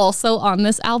it was also on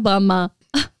this album.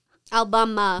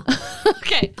 Alabama.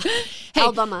 Okay. Hey,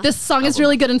 Alabama. this song is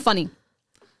really good and funny.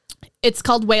 It's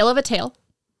called Whale of a Tale.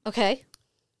 Okay.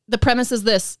 The premise is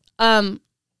this.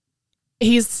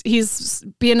 He's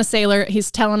being a sailor. He's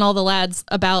telling all the lads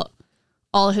about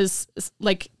all his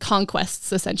like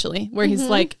conquests, essentially, where he's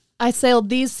like, I sailed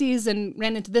these seas and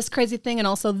ran into this crazy thing, and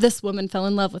also this woman fell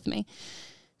in love with me.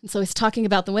 And so he's talking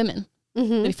about the women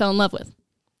that he fell in love with.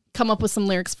 Come up with some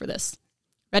lyrics for this.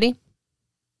 Ready?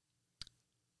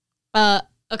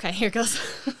 Okay, here goes.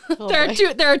 boy.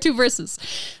 There are two verses.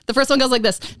 The first one goes like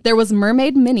this. There was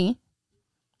Mermaid Minnie.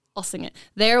 I'll sing it.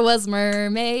 There was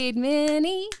Mermaid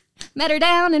Minnie. Met her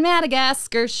down in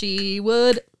Madagascar. She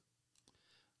would.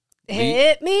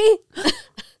 Hit me.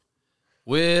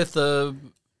 With a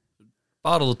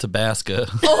bottle of Tabasco.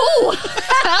 Oh,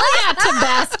 hell yeah,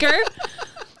 Tabasco.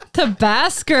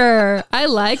 Tabasco. I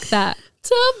like that.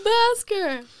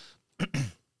 Tabasco.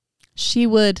 She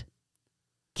would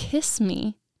kiss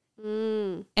me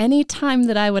any time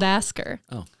that I would ask her.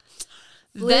 Oh.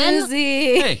 Then,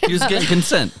 Lizzie. Hey, he was getting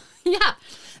consent. yeah.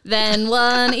 Then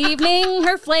one evening,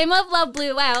 her flame of love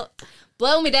blew out.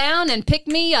 Blow me down and pick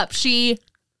me up. She...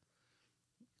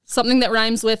 Something that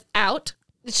rhymes with out.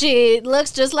 She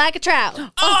looks just like a trout.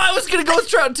 Oh, I was gonna go with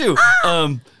Trout too.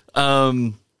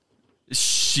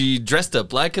 She dressed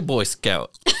up like a Boy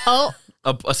Scout. Oh,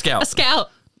 A scout. a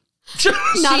scout.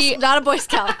 Not a Boy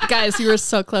Scout. Guys, you were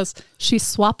so close. She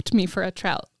swapped me for a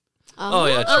trout. Oh,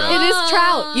 yeah, trout. It is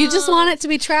trout. You just want it to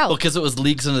be trout. Well, because it was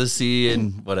leagues into the sea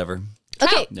and whatever.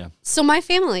 Okay. Yeah. So my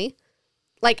family,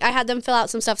 like, I had them fill out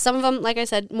some stuff. Some of them, like I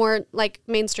said, more like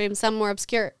mainstream, some more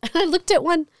obscure. And I looked at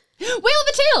one. Whale of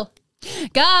a tale.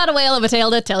 Got a whale of a tale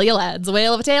to tell you lads. A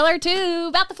whale of a tale or two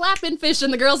about the flapping fish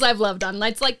and the girls I've loved on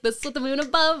nights like this with the moon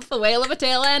above. A whale of a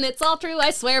tale and it's all true.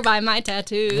 I swear by my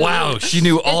tattoo. Wow, she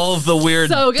knew all of the weird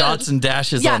so good. dots and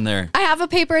dashes on there. I have a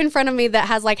paper in front of me that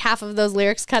has like half of those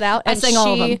lyrics cut out. And I sang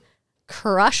all of them.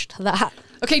 Crushed that.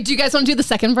 Okay, do you guys want to do the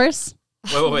second verse?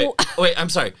 Wait, I'm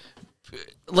sorry.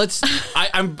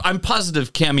 I'm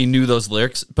positive Cammie knew those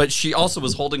lyrics, but she also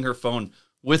was holding her phone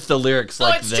with the lyrics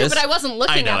like it's this. true, but I wasn't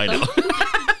looking at them.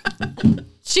 I know.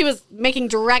 She was making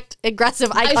direct,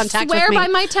 aggressive eye contact with me. I swear by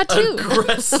my tattoo.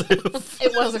 Aggressive.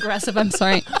 It was aggressive. I'm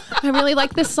sorry. I really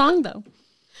like this song, though.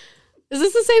 Is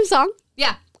this the same song?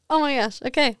 Yeah. Oh my gosh.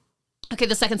 Okay. Okay,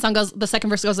 the second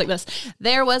verse goes like this.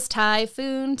 There was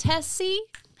Typhoon Tessie,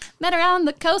 met her on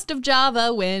the coast of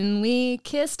Java when we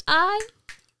kissed I.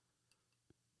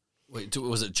 Wait,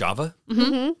 was it Java?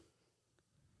 Mm-hmm.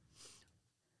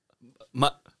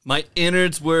 My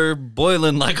innards were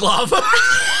boiling like lava.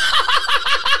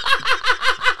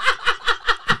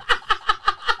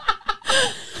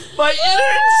 My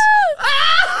innards.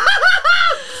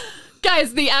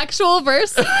 Guys, the actual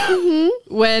verse.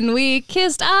 When we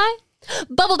kissed I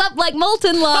bubbled up like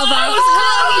molten lava.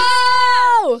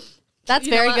 Oh! That's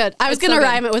You know very what? good. I was It's going to so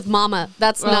good. rime it with mama.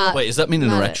 That's not Wait, does that mean an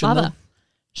Not it. erection? Lava. Though?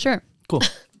 Sure. Cool.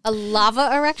 a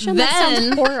lava erection. That sounds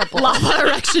Then horrible. lava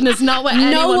erection is not what No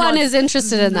anyone one wants. is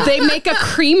interested in that. They make a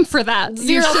cream for that.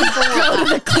 Zero You should people want go to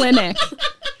the clinic.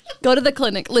 Go to the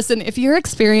clinic. Listen, if you're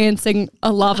experiencing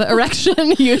a lava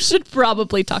erection, you should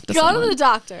probably talk to Go someone. to the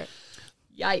doctor.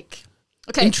 Yike.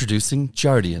 Okay. Introducing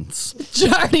Jardiance.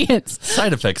 Jardiance.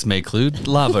 Side effects may include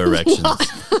lava erections.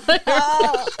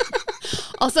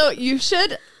 Also, you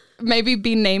should maybe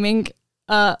be naming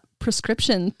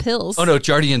prescription pills. Oh no,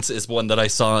 Jardiance is one that I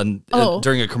saw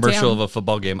during a commercial damn. of a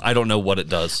football game. I don't know what it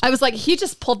does. I was like, he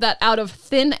just pulled that out of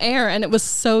thin air, and it was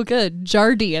so good.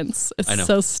 Jardiance. I know. It's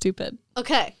so stupid.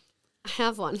 Okay. I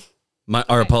have one.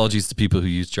 Our apologies to people who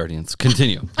use Jardiance.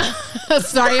 Continue.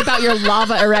 Sorry about your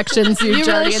lava erections, you You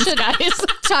really Jardiance should guys.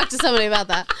 talk to somebody about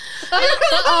that.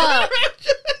 I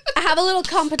have a little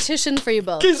competition for you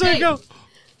both. There you go.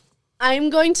 I'm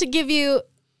going to give you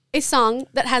a song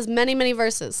that has many, many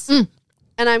verses.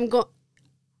 And I'm going,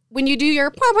 when you do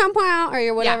your pow, pow, pow, or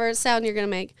your whatever sound you're going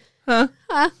to make,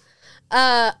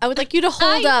 I would like you to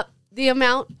hold up the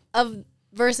amount of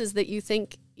verses that you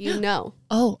think you know.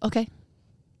 Oh, okay.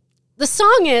 The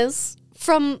song is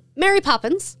from Mary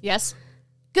Poppins. Yes.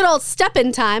 Good old Step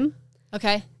in Time.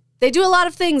 Okay. They do a lot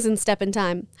of things in Step in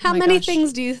Time. How my many gosh.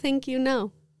 things do you think you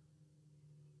know?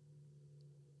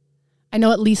 I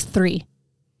know at least 3.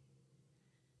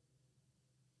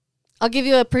 I'll give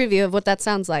you a preview of what that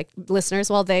sounds like, listeners,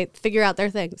 while they figure out their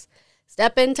things.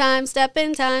 Step in time, step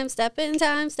in time, step in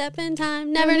time, step in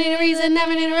time. Never need a reason,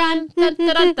 never need a rhyme.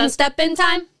 Step in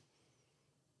time.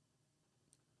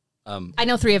 I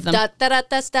know 3 of them. Da da da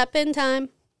da. Step in time.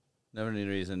 Never need a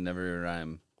reason, never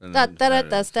rhyme. Da da da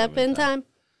da. Step in time.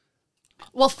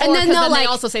 Well, 4, And then because they'll, then they like-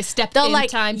 also say step they'll, in like,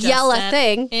 time. Just yell a step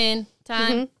thing. in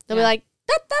time. They'll be like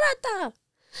da da da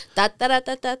da. Da da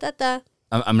da da da da.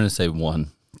 I'm going to say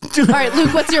 1. All right,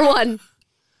 Luke, what's your one?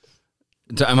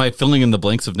 Am I filling in the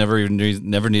blanks of never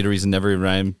need a reason, never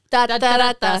rhyme? Da da da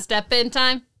da da. Step in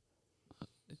time.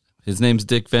 His name's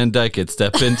Dick Van Dyke. It's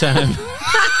Step in Time.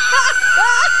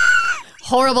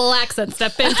 Horrible accent.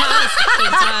 Step in time. Step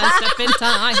in time. Step in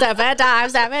time. Step in time,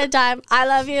 step in time. I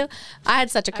love you. I had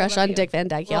such a crush love on you. Dick Van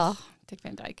Dyke, y'all. Dick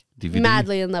Van Dyke. DVD.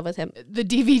 Madly in love with him. The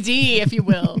DVD, if you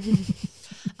will.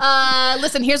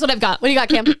 Listen, here's what I've got. What do you got,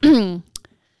 Cam?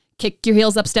 Kick your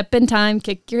heels up, step in time.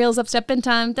 Kick your heels up, step in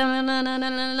time. Link your elbows.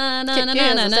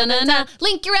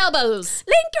 Link your elbows.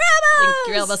 Link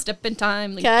your elbows, step in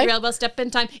time. Link Okay. your elbows, step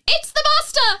in time. It's the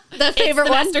master. The favorite it's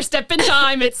the one. master, step in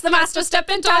time. It's the master, step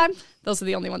in time. time. Those are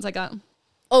the only ones I got.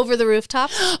 Over the rooftop.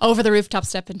 Over the rooftop,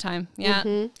 step in time. Yeah.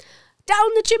 Down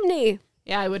the chimney.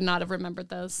 Yeah, I would not have remembered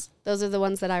those. Those are the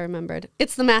ones that I remembered.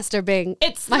 It's the master Bing.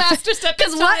 It's the master, step in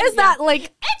time. Because what is that,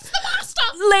 like, It's the master.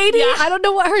 lady? Yeah. I don't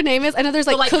know what her name is. I know there's,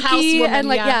 like, The, like, Cookie housewoman, and,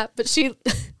 like, yeah. yeah, but she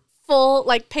full,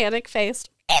 like, panic-faced.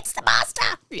 It's the master.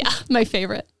 Yeah, my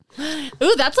favorite.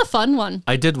 Ooh, that's a fun one.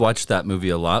 I did watch that movie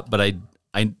a lot, but I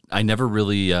never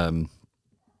really. Hello,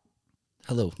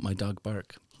 my dog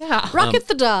bark. Yeah. Rocket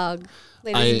the dog,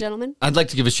 ladies and gentlemen. I'd like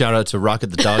to give a shout out to Rocket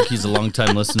the dog. He's a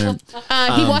longtime listener.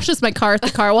 He washes my car at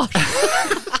the car wash.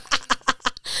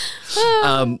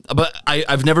 But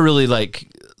I've never really like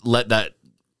let that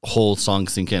whole song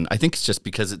sink in. I think it's just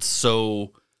because it's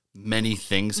so many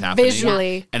things happening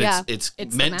Visually, and yeah. it's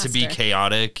It's meant to be the master.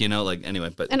 chaotic, you know, like anyway,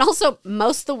 but And also,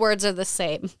 most of the words are the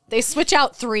same. They switch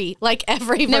out 3, like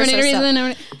every Never verse need or so. reason.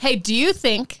 Never. Hey, do you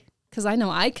think? Because I know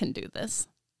I can do this.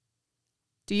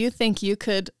 Do you think you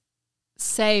could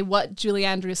say what Julie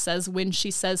Andrews says when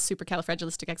she says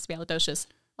supercalifragilisticexpialidocious?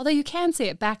 Although you can say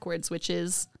it backwards, which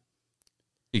is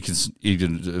you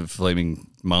can flaming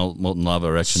molten lava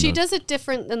erection. She of does it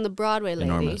different than the Broadway lady.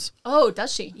 enormous. oh,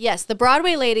 does she? Yes, the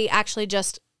Broadway lady actually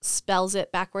just spells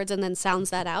it backwards and then sounds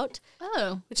that out,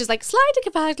 Oh, which is like slide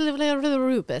to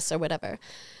rupus or whatever.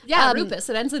 yeah, rupus.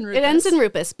 It ends in rupus. It ends in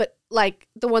rupus, but like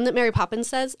the one that Mary Poppins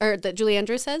says, or that Julie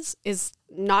Andrews says, is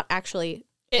not actually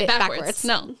it it backwards.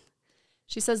 No,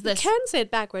 she says You this. can say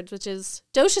it backwards, which is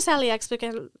docious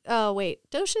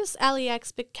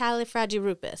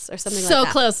aliexpicalifragirupus or something So like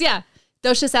that. close, yeah.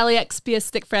 Docious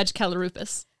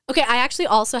aliexpiasticfragicalirupus. Okay, I actually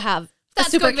also have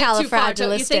That's a going a bit too far,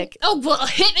 don't you think? supercalifragilistic. Oh, well,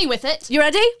 hit me with it. You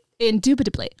ready?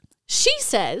 Indubitably. She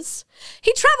says,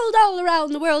 he travelled all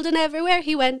around the world and everywhere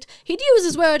he went, he'd use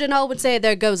his word and all would say,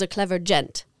 there goes a clever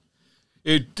gent.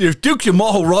 If Duke and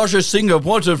Maharaja sing a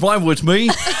once in rhyme with me,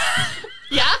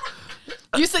 Yeah?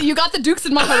 You said you got the Dukes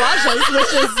and Maharajas,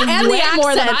 which is And way the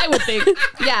more than accent. I would think.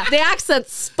 Yeah. The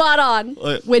accent's spot on.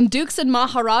 When Dukes and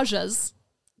Maharajas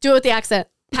Do it with the accent.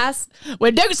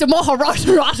 when Dukes and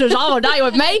Maharajas all die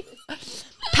with me,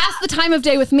 pass the time of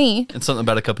day with me, and something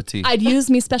about a cup of tea. I'd use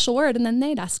me special word and then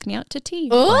they'd ask me out to tea.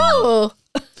 Oh.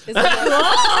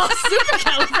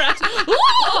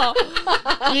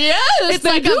 Yes, It's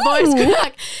like a voice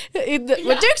crack. When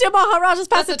Dukes and Maharajas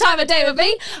pass the time of day with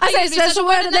me, I say a special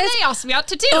word and then they they ask me out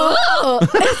to tea. Oh.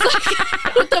 It's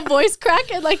like with the voice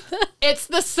crack and like the... It's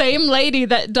the same lady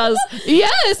that does.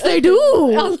 Yes, they do.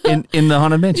 in the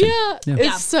Haunted Mansion. Yeah,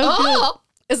 it's so good. Oh,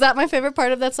 Is that my favorite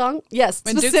part of that song? Yes,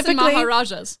 when Dukes and specifically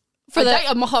Maharajas. for the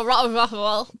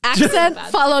Maharaja. accent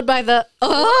followed by the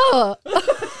oh.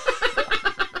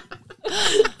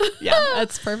 Yeah,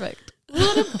 that's perfect.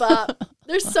 Bop.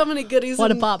 There's so many goodies.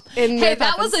 What a in- bop. in Hey, Mary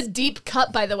that was a Poppins. deep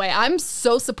cut, by the way. I'm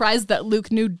so surprised that Luke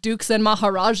knew Dukes and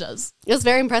Maharajas. It was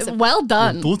very impressive. Well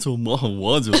done.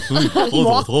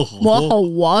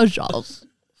 Maharajas.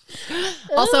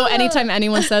 Also, anytime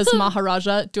anyone says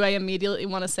Maharaja, do I immediately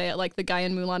want to say it like the guy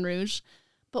in Moulin Rouge?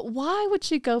 But why would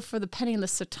she go for the penny and the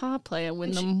sitar player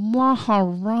when the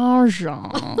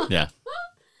Maharaja? Yeah,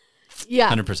 Yeah.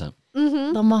 100%.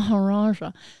 The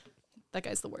Maharaja. That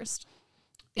guy's the worst.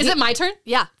 Is it my turn?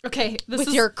 Yeah. Okay. With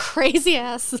your crazy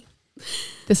ass.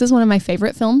 This is one of my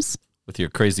favorite films. With your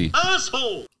crazy.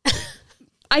 Asshole!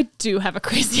 I do have a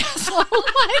crazy ass. Oh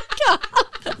my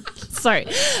God. Sorry.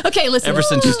 Okay, listen. Ever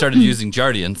since you started using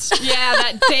Jardiance, Yeah,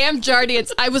 that damn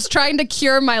Jardiance. I was trying to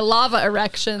cure my lava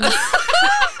erections.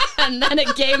 And then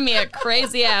it gave me a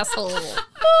crazy asshole. Oh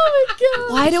my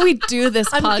God. Why do we do this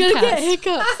I'm podcast? gonna get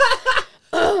hiccups.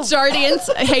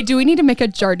 Jardiance. Hey, do we need to make a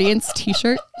Jardiance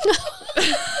t-shirt?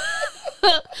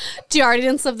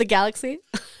 Jardiance of the Galaxy.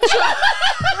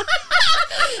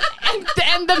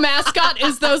 And the mascot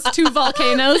is those two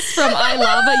volcanoes from I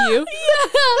Lava You.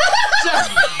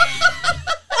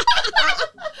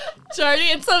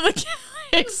 Jardiance of the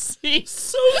Galaxy.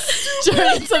 So stupid.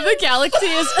 Jardiance of the Galaxy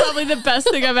is probably the best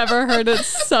thing I've ever heard. It's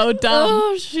so dumb.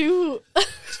 Oh shoot.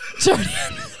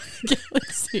 Jardiance of the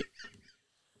Galaxy.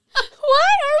 Why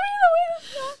are we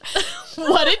the way this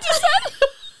What did you say?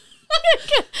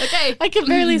 Okay. I can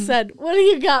barely said. What do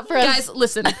you got for us? Guys,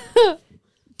 listen.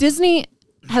 Disney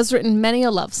has written many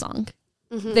a love song.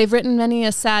 Mm-hmm. They've written many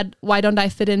a sad "Why Don't I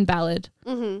Fit In" ballad.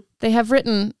 Mm-hmm. They have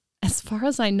written, as far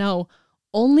as I know,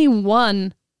 only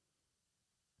one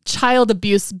child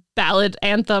abuse ballad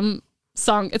anthem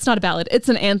song. It's not a ballad. It's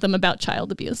an anthem about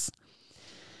child abuse.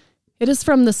 It is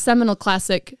from the seminal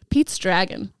classic Pete's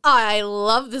Dragon. I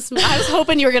love this. I was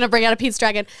hoping you were going to bring out a Pete's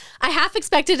Dragon. I half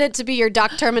expected it to be your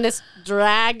Doc Terminus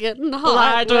Dragon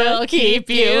heart will keep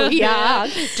you young.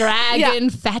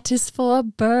 Dragon fat is for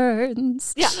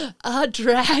birds. Yeah. A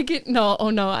dragon. No,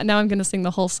 oh no. Now I'm going to sing the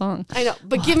whole song. I know,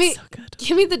 but Oh, give me it's so good.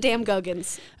 give me the damn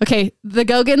Gogans. Okay, the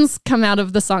Gogans come out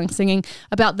of the song singing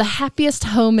about the happiest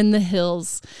home in the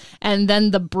hills. And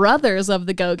then the brothers of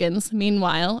the Gogans,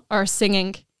 meanwhile, are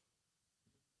singing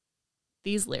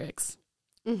these lyrics.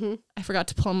 Mm-hmm. I forgot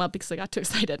to pull them up because I got too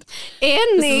excited.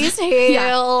 In these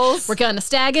hills. We're gonna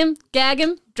stag him, gag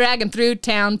him, drag him through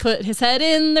town, put his head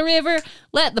in the river,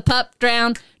 let the pup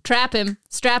drown, trap him,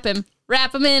 strap him,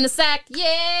 wrap him in a sack.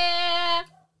 Yeah.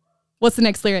 What's the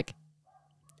next lyric?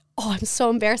 Oh, I'm so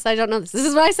embarrassed. I don't know this. This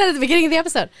is what I said at the beginning of the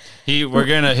episode. We're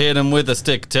gonna hit him with a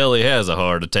stick till he has a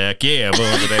heart attack. Yeah.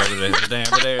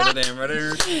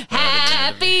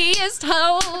 Happiest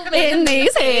home In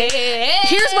these hills.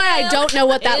 Here's why I don't know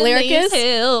what that In lyric these is.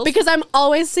 hills. Because I'm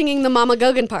always singing the Mama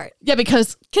Gogan part. Yeah,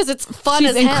 because Because it's fun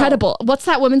she's as hell. incredible. What's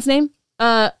that woman's name?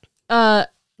 Mama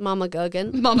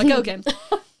Gogan. Mama Gogan.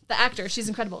 The actor. She's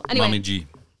incredible. Anyway, Mommy G.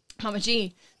 Mama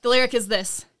G. The lyric is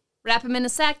this. Wrap him in a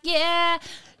sack, yeah.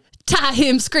 Tie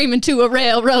him screaming to a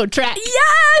railroad track.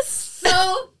 Yes!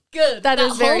 So good. That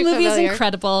is very whole movie is familiar.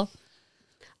 incredible.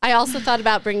 I also thought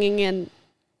about bringing in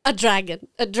a dragon.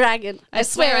 A dragon. I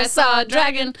swear I saw a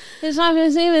dragon. I don't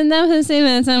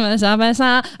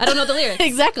know the lyrics.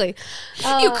 Exactly.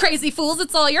 You crazy fools.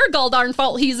 It's all your gall darn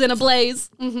fault he's in a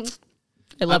blaze. Mm-hmm.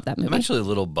 I love that movie. I'm actually a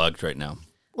little bugged right now.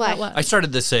 What? What? I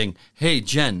started this saying, "Hey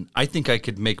Jen, I think I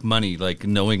could make money like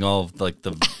knowing all of, like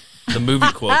the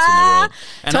movie quotes in the world."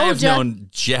 And I have Told ya. known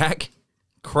jack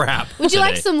crap. Would you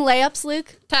like today. some layups,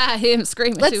 Luke? Tie him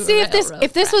screaming to Let's see a if this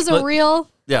railroad was a Let- real.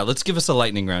 Yeah, let's give us a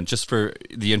lightning round just for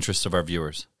the interest of our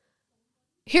viewers.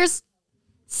 Here's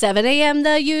 7 a.m.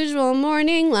 the usual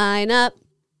morning lineup.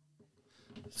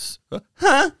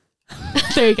 track.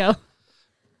 There you go.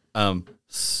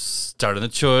 Starting the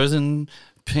chores and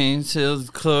paint till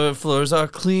the floors are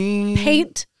clean.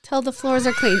 Paint till the floors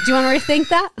are clean. Do you want to rethink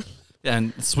that?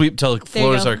 And sweep till the There you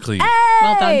floors go. are clean.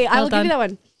 Well done. Hey, I Well will done. give you that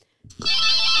one.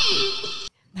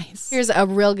 Nice. Here's a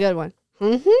real good one.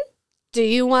 Do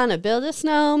you want to build a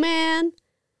snowman?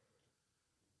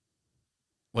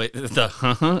 Wait,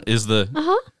 the is the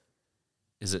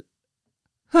is it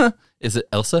is it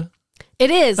Elsa? It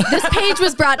is. This page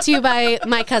was brought to you by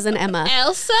my cousin Emma.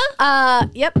 Elsa?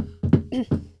 Yep.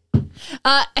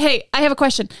 Hey, I have a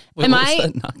question. Wait, Am what was I?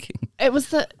 that knocking? It was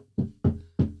the.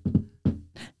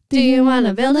 Do you want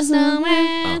to build a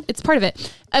snowman? It's part of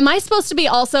it. Am I supposed to be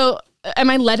also? Am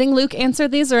I letting Luke answer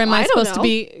these, or am I I don't supposed to know.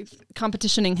 be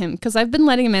competitioning him? Because I've been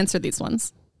letting him answer these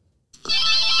ones.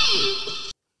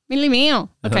 Millie meow.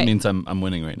 That Okay. means I'm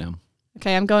winning right now.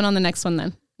 Okay, I'm going on the next one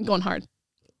then. I'm going hard.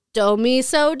 Do me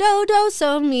so do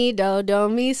so me do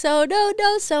me so do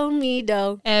so me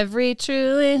do. Every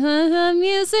truly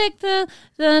music,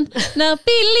 no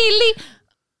be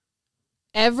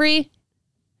every.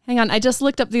 Hang on, I just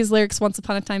looked up these lyrics once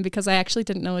upon a time because I actually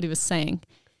didn't know what he was saying.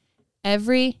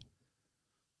 Every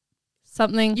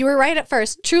something You were right at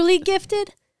first. Truly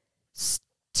gifted.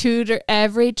 tutor,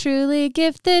 every truly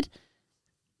gifted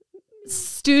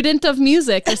student of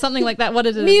music or something like that. What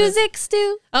is it? Music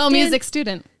stew. Oh, music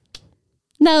student.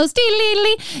 Nose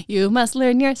dee you must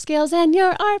learn your scales and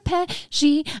your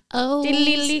arpeggios.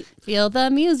 Dee-lee-lee. Feel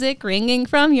the music ringing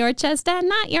from your chest and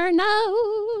not your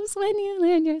nose when you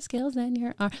learn your scales and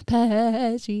your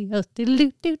arpeggios.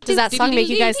 Does that song make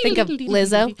you guys think of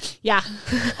Lizzo? Yeah.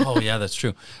 Oh yeah, that's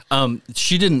true.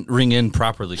 She didn't ring in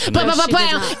properly tonight. she did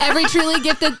not. Every truly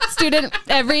gifted student,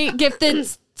 every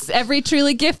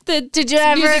truly gifted. Did you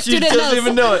ever? music She student doesn't knows.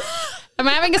 even know it. Am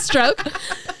I having a stroke?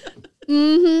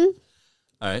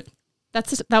 All right.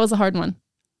 That was a hard one.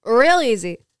 Real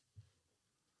easy.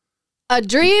 A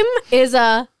dream is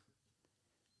a.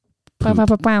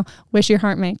 Wish your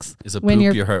heart makes. Is a when poop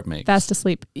you're your heart makes. fast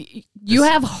asleep. You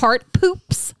have heart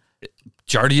poops?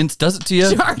 Jardiance does it to you.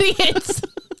 Jardiance.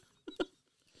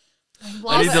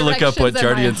 I need to look up what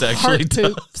Jardiance actually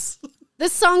does.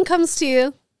 This song comes to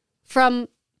you from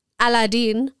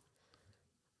Aladdin.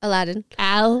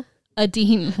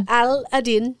 Al-Adin.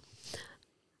 Aladdin.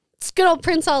 It's good old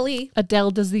Prince Ali.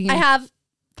 Adele Dazeem. I have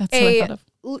That's what I a thought of.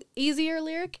 easier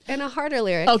lyric and a harder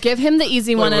lyric. Oh, give him the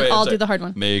easy one and Wait, I'll sorry. do the hard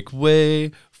one. Make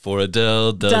way for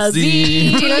Adele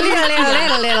Dazeem.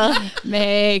 Dazeem.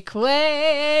 Make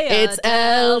way. It's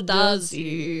Adele El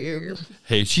Dazeem.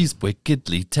 Hey, she's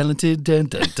wickedly talented. Dun,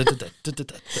 dun, dun, dun, dun, dun,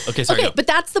 dun. Okay, sorry. Okay, Go. but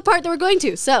that's the part that we're going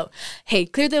to. So, hey,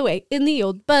 clear the way in the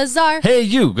old bazaar. Hey,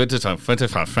 you. Good to talk. Yeah.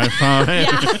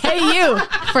 Hey, you.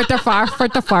 For the far.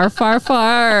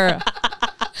 Fatafar,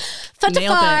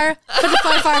 Nailed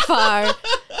fatafar,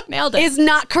 Nailed it. is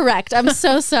not correct. I'm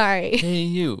so sorry. Hey,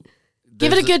 you.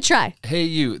 Give it a There's good try. Hey,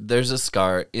 you. There's a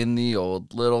scar in the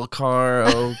old little car.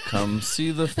 Oh, come see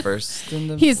the first in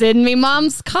the. He's in me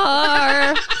mom's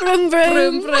car. Vroom,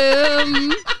 Vroom, vroom.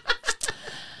 vroom.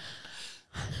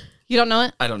 You don't know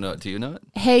it? I don't know it. Do you know it?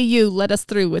 Hey, you, let us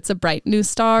through. It's a bright new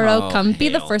star. Oh, Oh, come be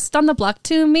the hell. first on the block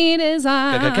to meet his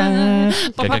eye.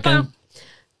 Ga-ga-ga.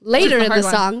 Later the in the hard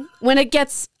one. song, when it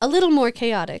gets a little more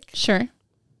chaotic, Sure.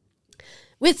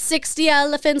 with 60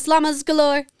 elephants, llamas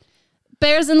galore.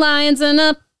 Bears and lions and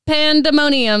a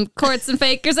pandemonium, courts and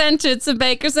fakers and chits and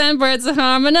bakers and birds of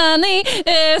harmony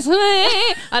is me.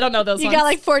 I don't know those You ones. got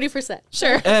like 40%.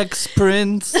 Sure.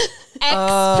 Ex-Prince.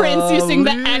 Ex-Prince. You sing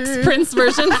the ex-Prince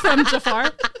version from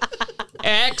Jafar.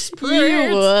 Ex-Prince.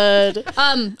 You would.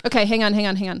 Okay, hang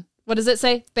on. What does it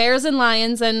say? Bears and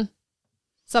lions and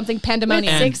something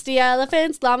pandemonium. 60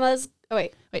 elephants, llamas. Oh,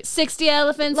 wait. 60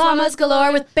 elephants, Llamas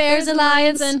galore with bears and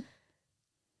lions. and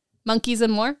monkeys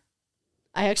and more.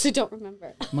 I actually don't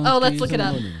remember. Oh, let's look it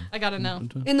up. I gotta know.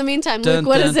 In the meantime, Luke,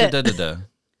 what is it?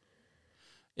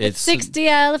 It's 60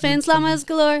 elephants, llamas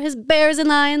galore, his bears and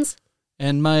lions.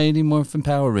 and Mighty Morphin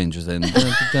Power Rangers and I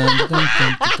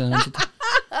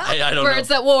don't Birds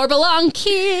that warble on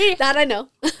key. That I know.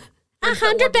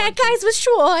 100 bad guys with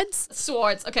swords.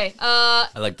 Swords. Okay. I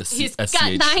like the He's SCH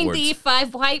got words.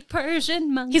 95 white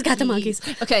Persian monkeys. He's got the monkeys.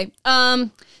 Okay.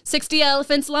 60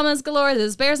 elephants, llamas galore,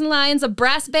 his bears and lions, a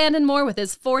brass band and more with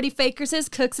his 40 fakers, his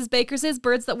cooks, his bakers, his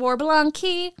birds that warble on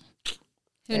key. Who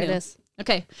There knew? it is.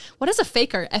 Okay. What is a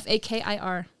faker?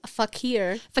 Fakir. A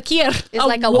fakir Fakir. is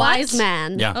like a what? wise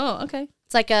man. Yeah. Oh, okay.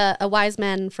 It's like a wise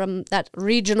man from that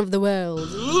region of the world.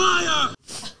 Liar!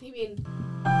 You mean?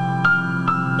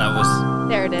 That was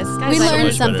There it is. Guys, We I learned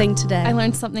much something today. I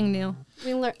learned something new.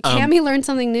 Cammy learned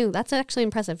something new. That's actually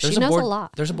impressive. She knows a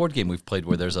lot. There's a board game we've played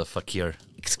where there's a fakir.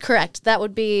 It's correct. That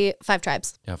would be 5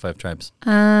 tribes. Yeah, 5 tribes.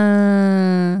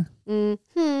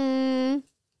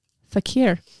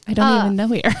 Fakir. I don't even know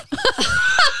here.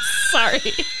 Sorry.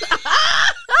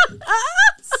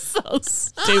 So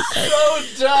stupid. So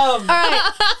dumb. All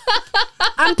right.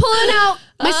 I'm pulling out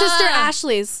my sister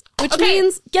Ashley's, which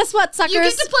means, guess what, suckers? You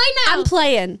get to play now. I'm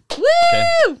playing.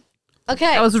 Woo!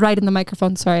 Okay. I was right in the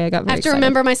microphone. Sorry, I got I very have to excited.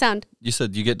 remember my sound. You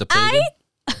said you get to play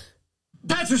again?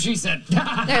 That's what she said.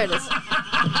 There it is.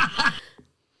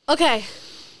 Okay.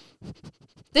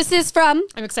 This is from,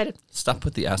 I'm excited. Stop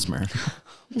with the asthma.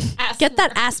 get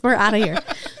that asthma out of here.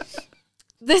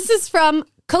 This is from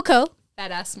Coco,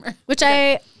 Bad asthma. which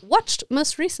I watched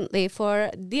most recently for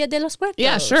Dia de los Muertos.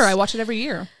 Yeah, sure. I watch it every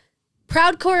year.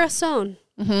 Proud Corazon.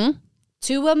 Mm-hmm.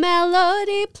 To a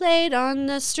melody played on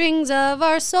the strings of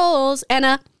our souls and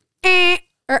a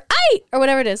or I or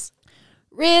whatever it is.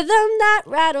 Rhythm that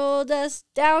rattled us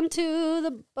down to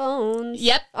the bones.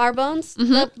 Yep. Our bones?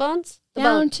 The bones? The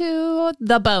Down bone. to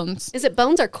the bones. Is it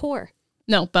bones or core?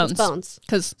 No, bones. It's bones.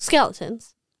 Because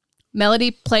Skeletons.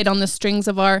 melody played on the strings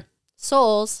of our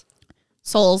Souls.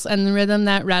 souls and the rhythm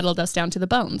that rattled us down to the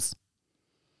bones.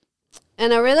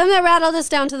 And a rhythm that rattled us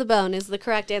down to the bone is the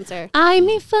correct answer. I'm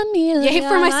mi familia. Yay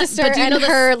for my sister But do you and know the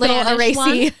her little Spanish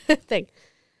erasy one? thing.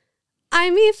 Ay,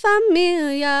 mi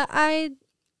familia, ay,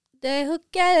 de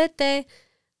juguete.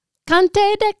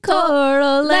 Cante de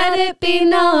coro, let it be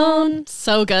known.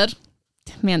 So good.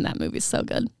 Man, that movie's so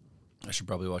good. I should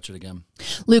probably watch it again.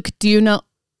 Luke, do you know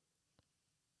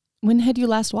when had you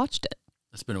last watched it?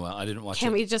 It's been a while. I didn't watch Can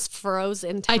it. we just froze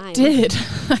in time? I did.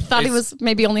 I thought he It's- was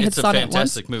maybe only had It's a saw it once.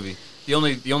 fantastic movie. The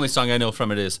only song I know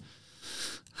from it is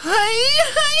Hi,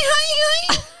 hi,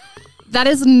 hi, hi. That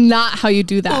is not how you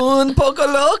do that. Un poco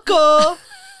loco.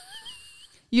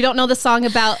 You don't know the song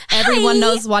about Everyone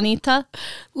Knows Juanita?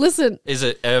 Listen, Is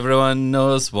it Everyone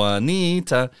Knows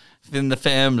Juanita in the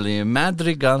family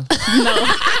Madrigal?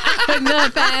 In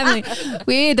the family,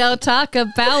 we don't talk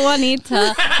about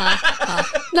Juanita.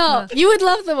 no, you would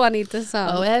love the Juanita song.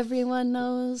 Oh, everyone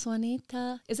knows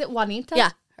Juanita. Is it Juanita?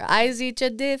 Yeah. Her eyes each a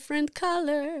different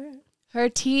color. Her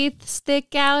teeth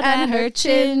stick out and her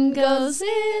chin goes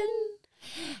in.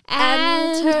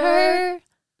 And her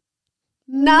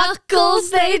knuckles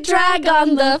they drag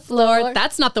on the floor.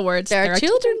 That's not the words. There are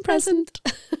children present.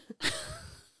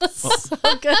 So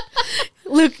good.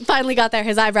 Luke finally got there.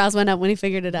 His eyebrows went up when he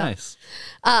figured it out. Nice.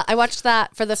 I watched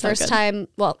that for the So first good. time.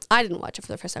 Well, I didn't watch it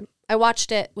for the first time. I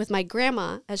watched it with my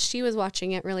grandma as she was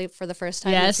watching it really for the first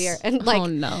time Yes. this year. And like oh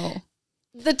no.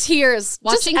 the tears.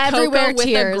 Watching just everywhere Coco with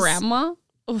tears. a grandma?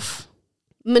 Oof.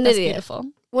 I'm an That's idiot. beautiful.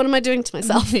 What am I doing to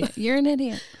myself? You're an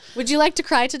idiot. Would you like to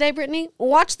cry today, Brittany?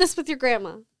 Watch this with your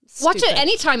grandma. Watch Stupid. it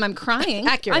anytime I'm crying.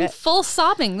 Accurate. I'm full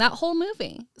sobbing that whole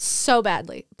movie. So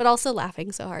badly, but also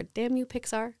laughing so hard. Damn you,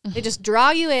 Pixar. They just draw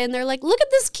you in. They're like, look at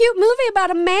this cute movie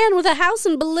about a man with a house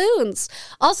and balloons.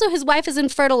 Also, his wife is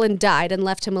infertile and died and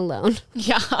left him alone.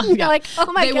 Yeah. You're like,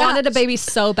 oh my god. They wanted a baby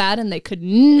so bad and they could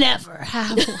never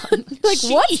have one. Like,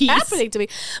 what's Jeez. happening to me?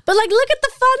 But like, look at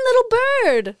the fun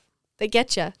little bird. They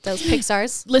get you, those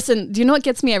Pixars. Listen, do you know what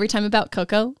gets me every time about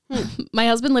Coco? My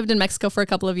husband lived in Mexico for a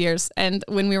couple of years, and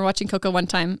when we were watching Coco one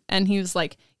time, and he was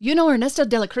like, you know Ernesto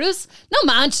de la Cruz? No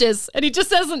manches. And he just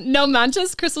says no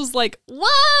manches. Chris was like, what?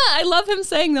 I love him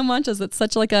saying no manches. It's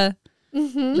such like a I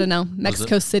don't know,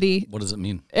 Mexico City. What does it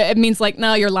mean? It means like,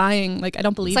 no, you're lying. Like, I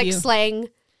don't believe It's like you. slang.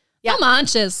 Yeah. No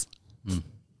manches.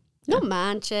 No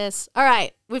manches. All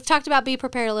right. We've talked about be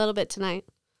prepared a little bit tonight.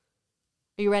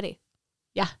 Are you ready?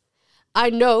 Yeah. I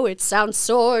know it sounds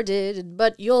sordid,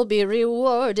 but you'll be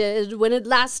rewarded when at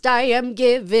last I am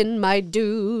given my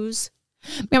dues.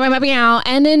 Meow, meow, meow, meow.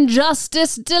 And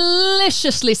injustice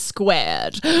deliciously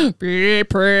squared. Be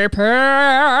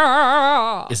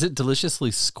prepared. Is it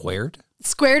deliciously squared?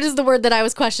 Squared is the word that I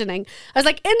was questioning. I was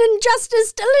like, and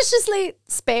injustice deliciously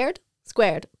spared?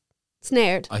 Squared.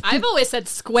 Snared. I've always said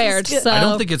squared. Squid. So I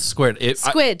don't think it's squared.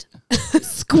 Squid.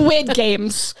 Squid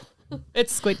Games.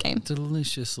 It's Squid Game.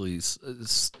 Deliciously. Is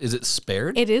it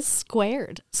spared? It is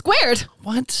squared. Squared.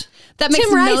 What? That makes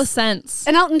Tim no Rice. sense.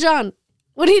 And Elton John,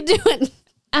 what are you doing?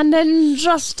 And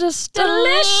injustice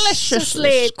deliciously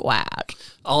Deliciously. squared.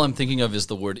 All I'm thinking of is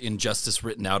the word injustice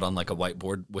written out on like a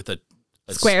whiteboard with a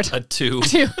Squared. a 2.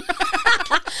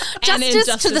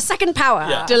 Justice to the second power.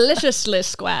 Yeah. Deliciously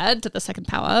squared to the second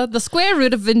power. The square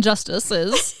root of injustice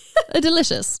is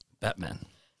delicious. Batman.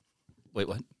 Wait,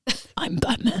 what? I'm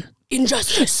Batman.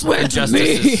 Injustice.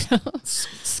 Injustice.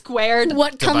 Squared.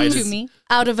 What comes to me?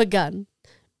 out of a gun?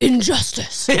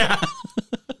 Injustice. Yeah.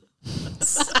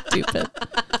 Stupid.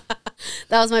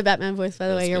 That was my Batman voice, by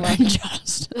the way. You're welcome.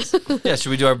 Injustice. Yeah, should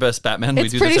we do our best Batman? It's we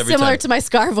do pretty this every similar time. to my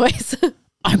Scar voice.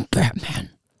 I'm Batman.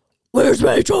 Where's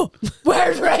Rachel?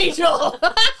 Where's Rachel?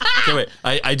 Okay, wait.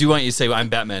 I do want you to say I'm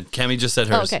Batman. Cammy just said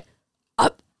hers. Oh, okay.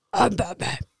 I'm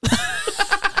Batman.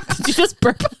 Did you just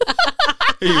burp?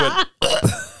 You went,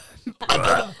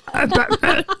 I'm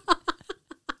Batman. all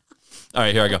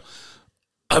right, here I go.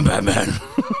 I'm Batman.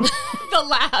 The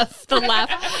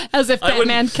laugh. As if I wouldn't-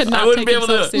 Batman cannot I wouldn't take be able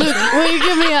to- himself seriously.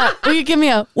 Will you give me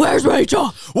a? Where's Rachel?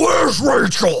 Where's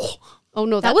Rachel? Oh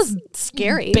no, that was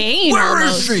scary. Bane Where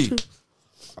almost. is she?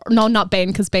 No, not Bane,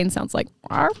 because Bane sounds like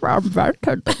I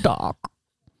invented the dog.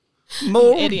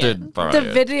 Molded Idiot. by The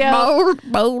it. video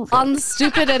on the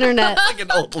stupid internet Like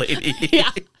an old lady. Yeah.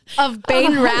 of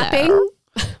Bane rapping.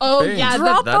 Oh Bane. yeah,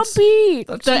 Drop a that's- beat.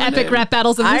 That's the my epic name. rap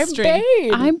battles of I'm history.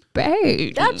 Bane. I'm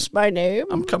Bane. That's my name.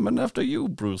 I'm coming after you,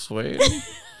 Bruce Wayne.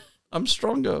 I'm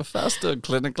stronger, faster,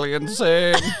 clinically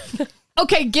insane.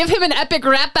 Okay, give him an epic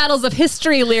rap battles of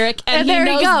history lyric, and there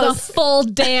he knows goes. the full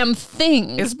damn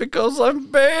thing. It's because I'm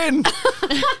Bane.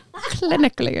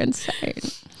 Clinically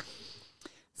insane.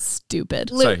 Stupid.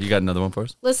 Sorry, you got another one for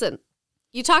us? Listen,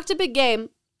 you talked a big game.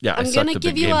 Yeah, I'm I gonna sucked a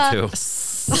give big you game a- too.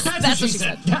 That's what she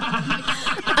said.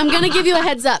 I'm gonna give you a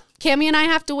heads up. Cammie and I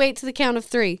have to wait to the count of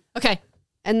 3, Okay,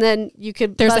 and then you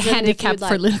could. there's a buzz in if handicap you'd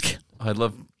for like. Luke. I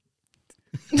love.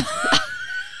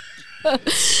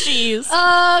 Jeez.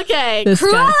 Okay, This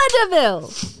Cruella guy.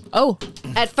 DeVille. Oh,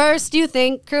 At first, you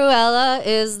think Cruella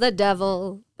is the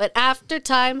devil, but after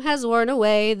time has worn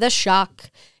away the shock,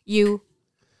 you.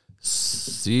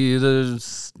 See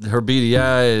her beady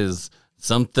eyes.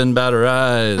 Something about her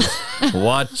eyes.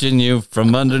 Watching you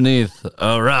from underneath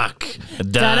a rock.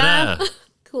 Da-da.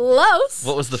 Close.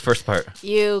 What was the first part?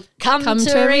 You come, Come to,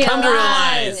 to realize,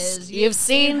 realize. you've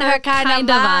seen her kind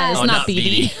of eyes. eyes, not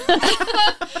beady.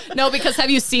 No, because have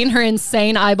you seen her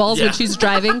insane eyeballs when Yeah. she's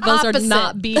driving? Those Opposite. are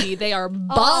not beady. They are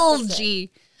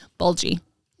bulgy. Bulgy.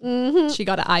 She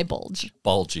got an eye bulge.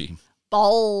 Bulgy.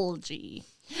 Bulgy.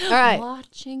 All right.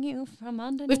 Watching you from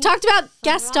underneath. We've talked about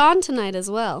Gaston tonight as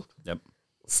well. Yep.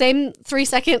 Same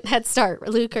 3-second head start.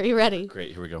 Luke, are you ready?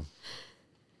 Great. Here we go.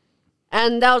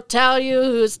 And they'll tell you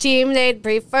whose team they'd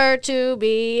prefer to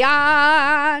be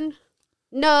on.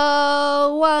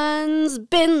 No one's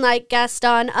been like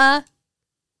Gaston. Uh-huh.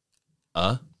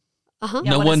 Yeah, No what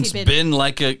has one's he been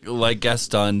like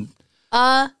Gaston.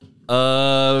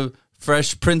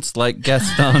 Fresh Prince like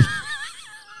Gaston.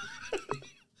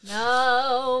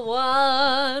 No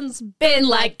one's been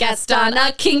like Gaston,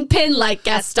 a kingpin like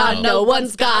Gaston. No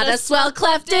one's got a swell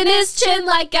cleft in his chin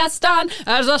like Gaston.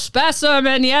 As a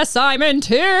specimen, yes, I'm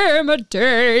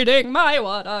intimidating. My,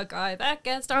 what a guy that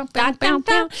Gaston. Bow, bow,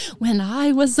 bow. When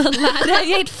I was a lad, I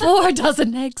ate 4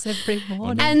 dozen eggs every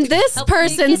morning. And this Help me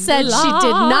person get said she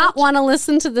did large. not want to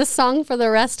listen to this song for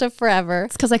the rest of forever.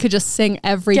 It's because I could just sing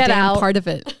every Get damn out. part of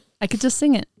it. I could just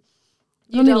sing it.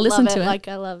 You don't need to don't listen love to it. like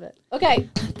I love it. Okay,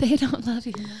 They don't love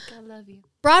you like I love you.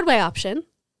 Broadway option.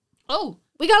 Oh.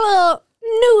 We got a little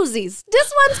newsies.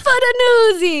 This one's for the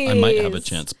newsies. I might have a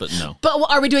chance, but no. But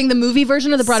are we doing the movie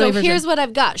version or the Broadway So version? here's what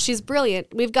I've got. She's brilliant.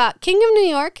 We've got King of New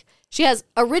York. She has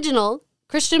original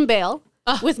Christian Bale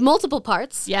with multiple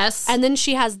parts. Yes. And then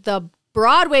she has the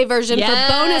Broadway version for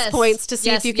bonus points to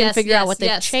see if you can figure out what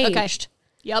they've changed. Okay.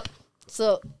 Yep.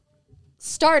 So,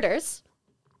 starters,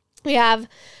 we have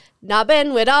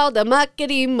Nobbin' with all the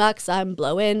muckety mucks. I'm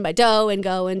blowing my dough and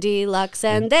going deluxe.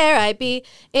 And there I be.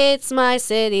 It's my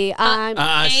city. I'm.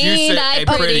 Ain't I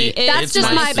pretty? That's It's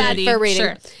just my bad city. for reading.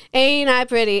 Sure. Ain't I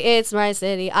pretty? It's my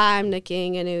city. I'm the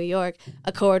king of New York.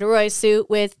 A corduroy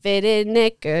suit with fitted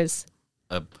knickers.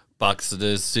 A box of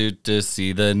the suit to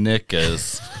see the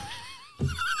knickers.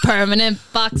 Permanent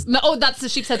box. No, oh, that's the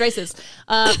sheep's head races.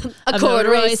 A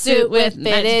corduroy suit with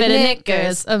fitted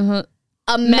knickers.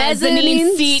 A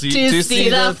mezzanine seat to see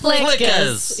the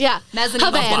flickers. Yeah. Mezzanine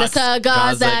Havana box.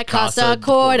 cigars that cost a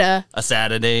quarter. A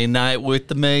Saturday night with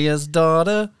the mayor's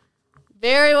daughter.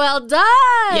 Very well done.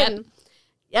 Yep.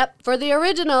 Yep. For the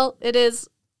original, it is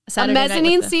a Saturday night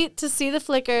mezzanine with the- seat to see the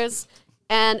flickers.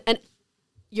 And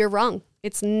you're wrong.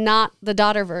 It's not the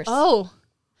daughter verse. Oh.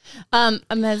 A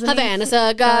mezzanine. Havana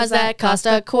cigars that cost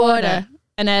a quarter.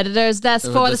 An editor's desk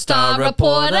for the Star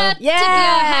Reporter.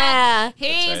 Yeah.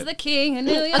 He's right. the king of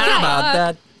New York. How about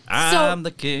that? So- I'm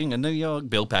the king of New York.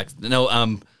 Bill Paxton. No,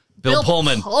 Bill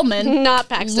Pullman. Pullman. Not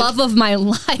Paxton. Love of my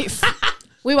life.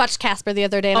 We watched Casper the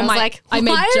other day, and I was like, I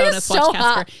made why are you Jonas so watch Casper.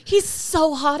 hot? He's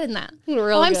so hot in that.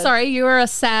 Real I'm good. sorry, you were a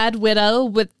sad widow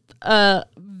with a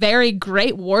very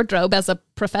great wardrobe as a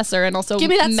professor, and also Give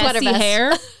me that messy sweater vest.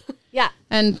 hair Yeah.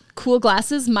 and cool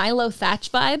glasses, Milo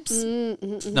Thatch vibes.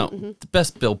 No, the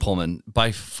best Bill Pullman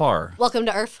by far. Welcome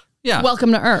to Earth. Yeah.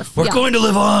 Welcome to Earth. We're Yeah. going to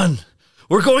live on.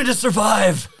 We're going to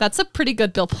survive. That's a pretty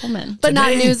good Bill Pullman. But not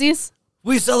Today- Newsies.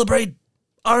 We celebrate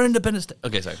our Independence Day.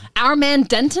 Okay, sorry. Our man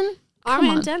Denton.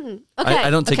 Armin Denton. Okay. I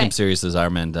don't take Okay. him serious as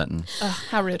our man Denton.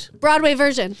 How rude. Broadway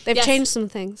version. They've Yes. changed some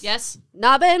things. Yes.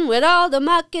 Nobbin' with all the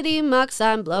muckety mucks.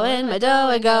 I'm blowing my dough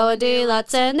and going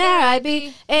deluxe. And there I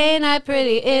be. Ain't I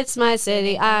pretty? It's my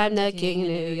city. I'm the king of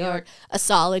New York. A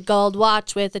solid gold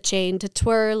watch with a chain to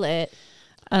twirl it.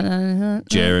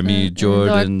 Jeremy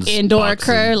Jordan's Indoor boxing.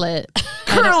 curl it.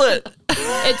 Curl it.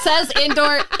 It says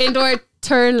indoor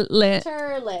turlet.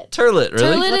 Twirl it. Turlet,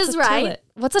 really? Turlet What's is a right. turlet?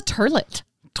 What's a turlet?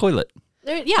 Toilet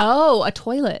There, yeah. Oh, a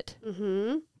toilet.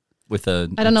 with a.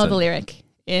 I don't know it's the a- lyric.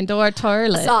 Indoor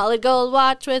toilet. Solid gold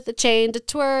watch with a chain to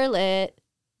twirl it.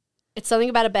 It's something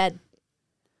about a bed.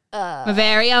 My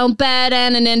very own bed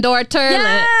and an indoor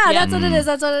turlet. Yeah, that's what it is.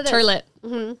 That's what it is.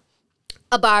 Turlet.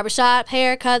 A barbershop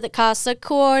haircut that costs a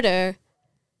quarter.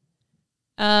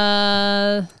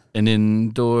 An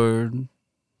indoor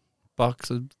box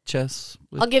of chess.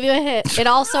 With I'll give you a hint. It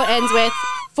also ends with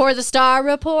for the Star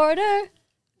Reporter.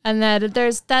 And then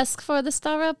there's desk for the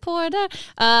Star Reporter.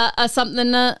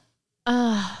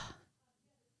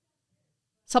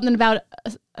 Something about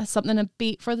something a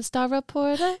beat for the Star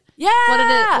Reporter.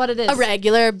 Yeah. What it is? A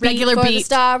regular beat Regular for the beat.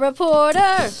 Star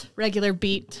Reporter. Regular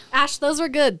beat. Ash, those were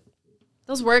good.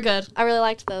 Those were good. I really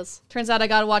liked those. Turns out I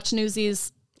gotta watch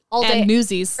Newsies All day. and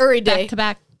Newsies Every day. back to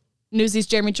back. Newsies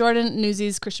Jeremy Jordan,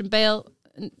 Newsies Christian Bale.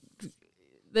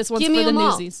 This one's Give me for the them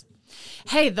all. Newsies.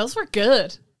 Hey, those were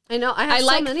good. I know. I have so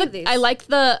like many of these. I like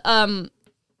the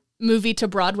movie to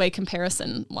Broadway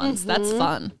comparison ones. That's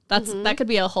fun. That could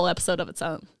be a whole episode of its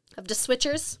own. Of the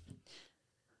switchers.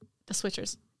 The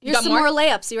Switchers. You Here's got some more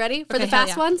layups. You ready for Okay, the hell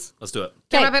fast yeah. ones? Let's do it.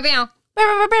 Okay.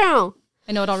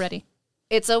 I know it already.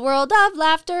 It's a world of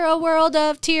laughter, a world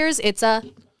of tears. It's a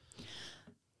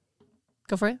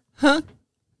Go for it.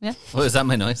 Oh, is that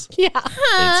my noise? yeah.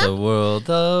 It's a world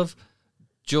of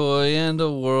joy and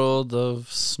a world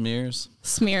of smears.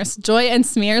 Smears. Joy and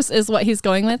smears is what he's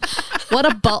going with. What a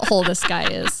butthole this guy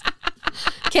is.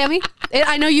 Cammy,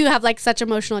 I know you have like such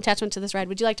emotional attachment to this ride.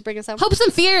 Would you like to bring us up? Hopes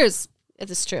and fears.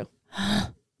 It is true.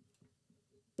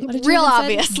 What did you Real even say?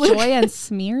 obvious, Luke. Joy and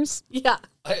smears. Yeah.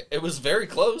 It was very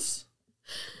close.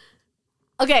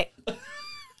 Okay. The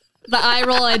eye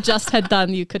roll I just had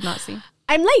done, you could not see.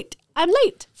 I'm late. I'm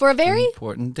late for a very.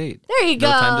 Important date. There you go.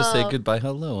 No time to say goodbye,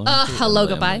 hello. on a date. Hello, I'm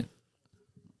goodbye. late.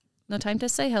 No time to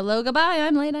say hello, goodbye.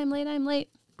 I'm late.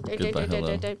 Goodbye,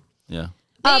 hello. Yeah.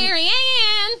 Marianne.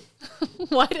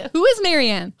 What? Who is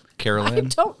Marianne? Carol I Ann?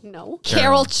 don't know.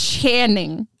 Carol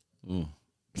Channing. Ooh.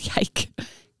 Yike.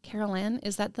 Carol Ann?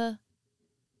 Is that the...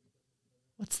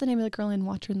 What's the name of the girl in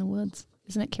Watcher in the Woods?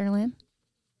 Isn't it Carol Ann?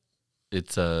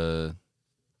 It's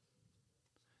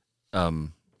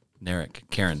Narek.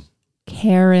 Karen.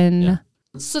 Karen. Yeah.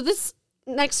 So this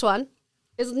next one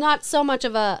is not so much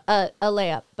of a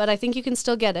layup, but I think you can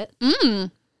still get it.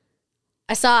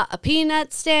 I saw a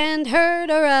peanut stand, heard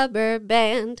a rubber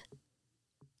band.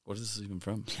 What is this even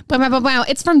from? Wow.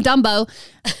 It's from Dumbo.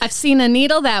 I've seen a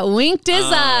needle that winked his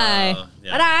eye.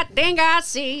 Yeah. But I think I've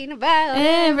seen about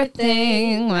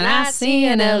Everything when I see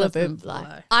an elephant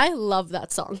fly. I love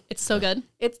that song. It's so good.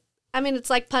 It's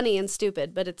like punny and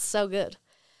stupid, but it's so good.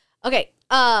 Okay.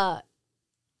 Hi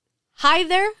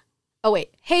there. Oh,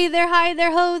 wait. Hey there, hi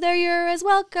there, ho there, you're as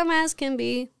welcome as can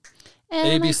be.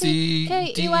 A, B, C,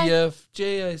 D, E, F,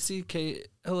 J, I, C, K,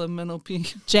 L, M, N, O, P.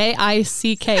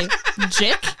 J-I-C-K.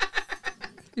 Jick?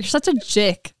 You're such a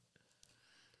jick.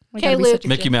 Okay, Luke.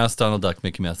 Mickey Mouse, Donald Duck,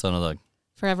 Mickey Mouse, Donald Duck.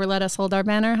 Forever let us hold our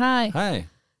banner high. Hi.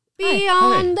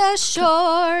 Beyond the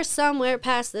shore, somewhere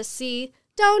past the sea.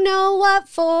 Don't know what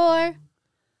for.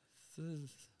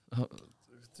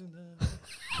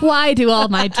 Why do all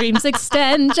my dreams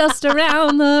extend just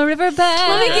around the riverbed?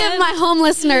 Let me give my home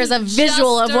listeners a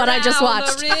visual of what I just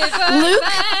watched. Luke,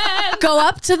 go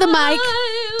up to the mic,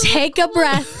 take a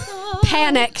breath,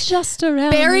 panic, just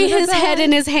around bury his head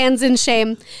in his hands in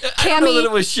shame. I don't know that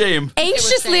it was shame.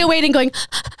 Anxiously awaiting, going,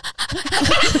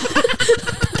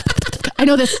 I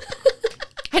know this.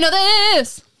 I know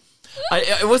this.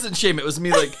 It wasn't shame. It was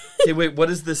me like, hey, wait, what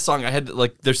is this song? I had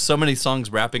there's so many songs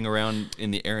wrapping around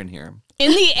in the air in here.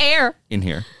 In the air. In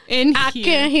here. In I here.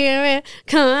 can hear it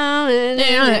coming in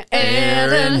the air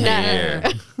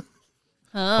tonight.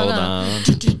 Hold on.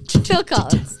 Phil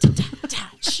Collins.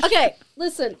 Okay,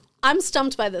 listen. I'm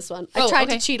stumped by this one. I tried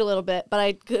to cheat a little bit, but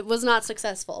I was not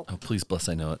successful. Oh, please bless,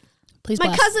 I know it. Please My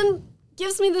bless. cousin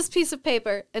gives me this piece of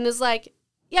paper and is like,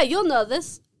 yeah, you'll know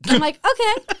this. I'm like,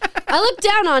 okay. I look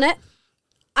down on it.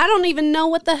 I don't even know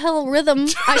what the hell rhythm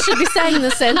I should be saying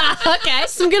this in. Okay.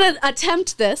 So I'm going to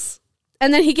attempt this.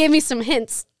 And then he gave me some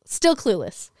hints. Still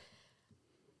clueless.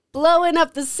 Blowing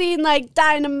up the scene like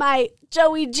dynamite.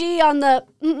 Joey G on the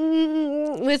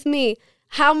with me.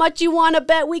 How much you want to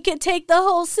bet we could take the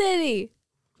whole city?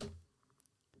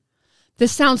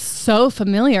 This sounds so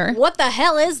familiar. What the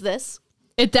hell is this?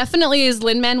 It definitely is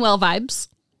Lin-Manuel vibes.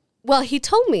 Well, he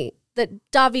told me that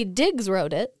David Diggs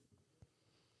wrote it.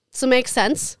 So makes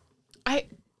sense.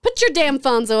 Put your damn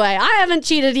phones away. I haven't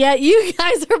cheated yet. You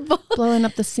guys are both. Blowing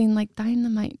up the scene like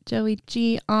dynamite. Joey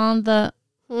G on the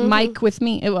mic with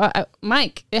me.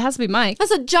 Mike. It has to be Mike. That's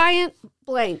a giant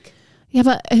blank. Yeah,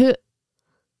 but who?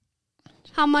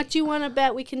 How much you want to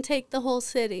bet we can take the whole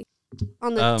city?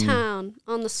 On the town,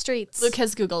 on the streets. Luke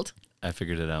has Googled. I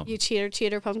figured it out. You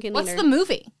cheater, pumpkin What's eater. the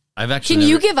movie? I've actually Can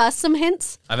you give us some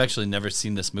hints? I've actually never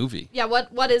seen this movie. Yeah,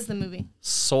 what is the movie?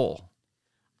 Soul.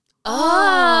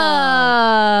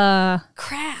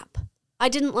 Crap. I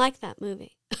didn't like that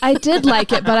movie. I did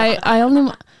like it, but I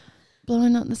only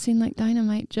blowing up the scene like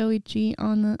dynamite. Joey G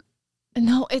on the.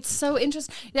 No, it's so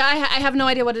interesting. Yeah, I have no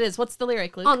idea what it is. What's the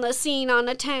lyric, Luke? On the scene, on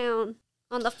the town,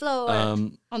 on the floor.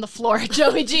 On the floor.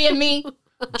 Joey G and me.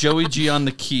 Joey G on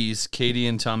the keys. Katie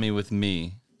and Tommy with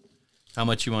me. How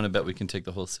much you want to bet we can take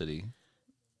the whole city?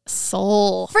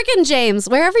 Soul. Frickin' James,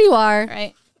 wherever you are.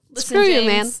 Right. Listen, Screw you,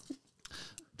 James. man.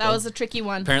 That was a tricky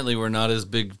one. Apparently, we're not as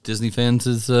big Disney fans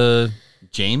as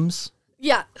James.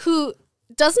 Yeah, who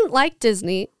doesn't like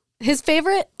Disney. His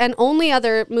favorite and only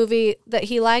other movie that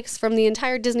he likes from the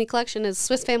entire Disney collection is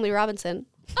Swiss Family Robinson.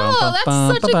 Oh, that's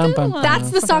such a good one.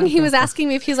 That's the song he was asking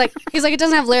me if he's like, it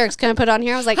doesn't have lyrics. Can I put it on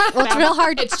here? I was like, well, it's real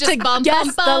hard It's to just bum,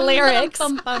 guess bum, the bum, lyrics.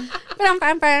 bum, bum,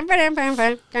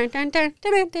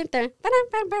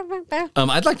 bum.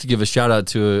 I'd like to give a shout out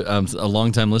to a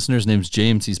longtime listener. His name's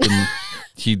James.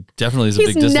 He definitely is a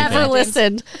He's big Disney never fan.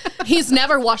 listened. He's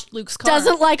never watched Luke's car.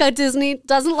 Doesn't like a Disney,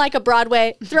 doesn't like a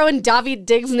Broadway. Throwing David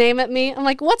Diggs' name at me. I'm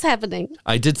like, what's happening?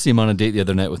 I did see him on a date the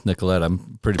other night with Nicolette.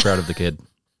 I'm pretty proud of the kid.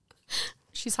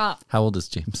 She's hot. How old is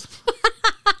James?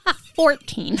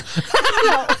 14.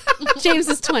 James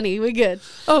is 20. We good.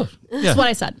 Oh, yeah. That's what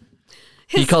I said.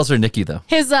 He calls her Nikki, though.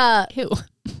 Who?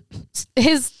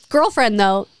 His girlfriend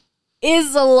though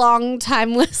is a long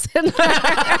time listener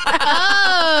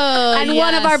Oh, and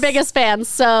one of our biggest fans.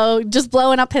 So just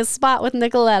blowing up his spot with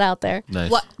Nicolette out there.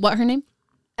 Nice. What her name?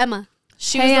 Emma.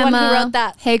 She Hey, was the one Emma. who wrote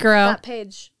that. Hey, girl. That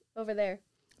page over there.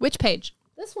 Which page?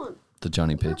 This one. The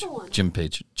Johnny Page. purple one. Jim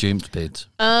Page. James Page.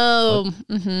 Oh,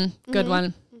 good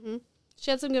one. She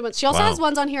had some good ones. She also Wow. has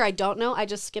ones on here I don't know. I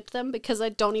just skipped them because I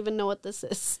don't even know what this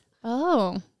is.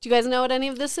 Oh, Do you guys know what any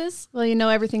of this is? well, you know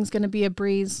everything's going to be a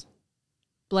breeze.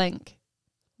 Blank.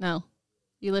 No.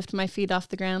 You lift my feet off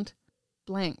the ground.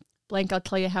 Blank. Blank, I'll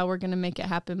tell you how we're going to make it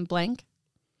happen. Blank.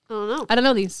 I don't know. I don't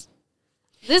know these.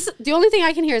 The only thing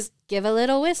I can hear is give a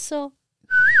little whistle.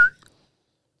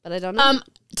 But I don't know.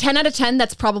 10 out of 10,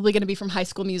 that's probably going to be from High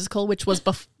School Musical, which was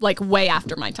like way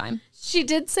after my time. She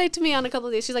did say to me on a couple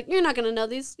of days, she's like, you're not going to know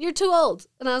these. You're too old.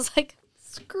 And I was like,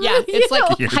 screw Yeah, it's you.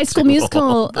 like You're High School too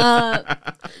Musical,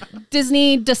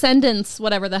 Disney Descendants,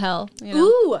 whatever the hell. You know?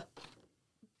 Ooh.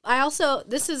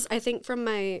 This is, I think, from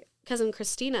my cousin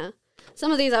Christina.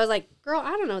 Some of these I was like, girl,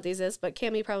 I don't know what these is, but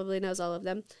Cammie probably knows all of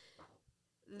them.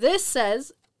 This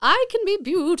says, I can be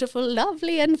beautiful,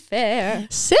 lovely, and fair.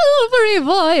 Silvery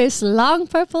voice, long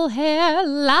purple hair,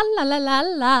 la la la la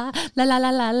la, la la la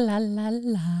la la la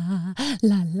la,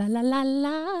 la la la la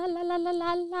la, la la la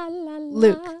la la la.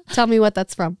 Luke, tell me what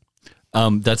that's from.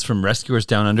 That's from Rescuers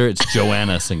Down Under. It's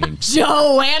Joanna singing.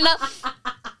 Joanna.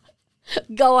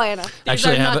 Go, Anna.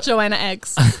 Actually, These are not Joanna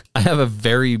eggs. I have a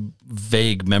very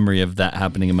vague memory of that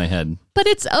happening in my head. But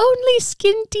it's only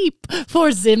skin deep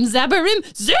for Zim Zabberim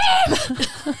Zim.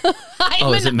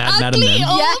 I'm is it Mad Madam ugly Mim?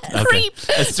 old Yeah. creep.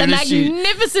 As The soon as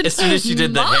magnificent. she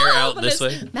did the hair out this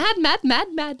way. Mad,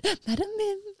 Madam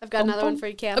Mim. I've got another one for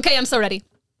you, Cam. Okay, I'm so ready.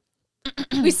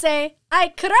 We say,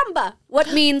 ay caramba.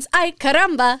 What means ay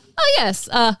caramba? Oh yes.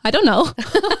 I don't know.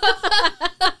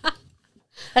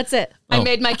 That's it. I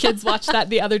made my kids watch that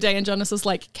the other day, and Jonas was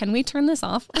like, "Can we turn this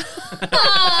off?"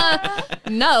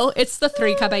 No, it's the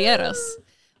Three Caballeros.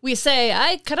 We say,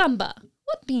 "Ay caramba."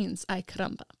 What means "ay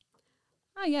caramba"?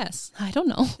 Ah, yes. I don't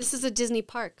know. This is a Disney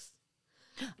parks.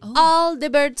 All the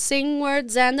birds sing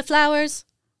words and the flowers.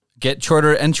 Get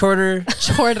shorter and shorter.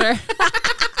 Shorter.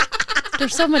 They're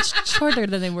so much shorter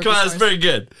than they were Come on, before. that's very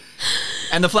good.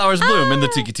 And the flowers bloom, and the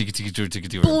tiki tiki tiki tiki tiki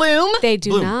tiki. Bloom. They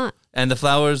do Bloom. not. And the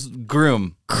flowers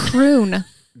groom. Croon.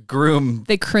 Groom.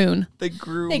 They croon. They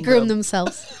groom. They groom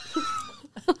themselves.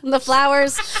 The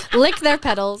flowers lick their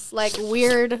petals like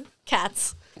weird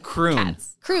cats. Croon.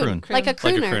 Cats. Croon. Like a Like a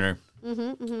crooner.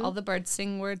 crooner. All the birds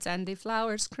sing words and the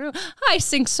flowers croon. I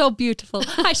sing so beautiful.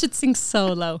 I should sing so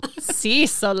low. See,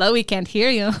 so low we can't hear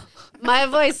you. My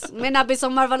voice may not be so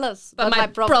marvelous, But my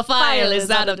profile is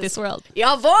out of this world.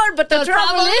 Your word, but the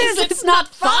trouble is it's not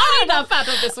far enough. out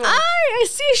of this world. I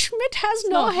see Schmidt has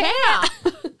no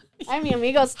hair. I mean,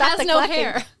 amigos, stop Has the no clacking.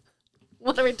 hair.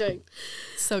 What are we doing?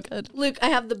 So good. Luke, I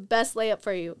have the best layup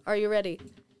for you. Are you ready?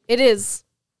 It is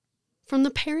from the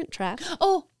Parent Trap.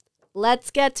 Oh, Let's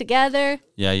get together.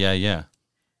 Yeah, yeah, yeah.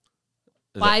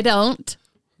 why don't?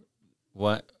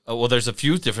 What? Oh, well, there's a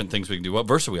few different things we can do. What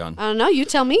verse are we on? I don't know. You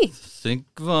tell me. Think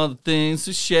of all the things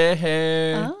to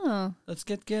share. Oh. Let's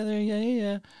get together, yeah, yeah,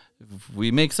 yeah. If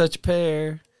we make such a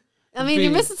pair. I mean,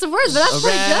 you're missing some words, but that's A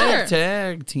pretty good.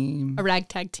 ragtag team. A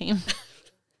ragtag team.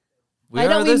 We Why are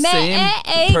don't the we same make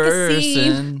a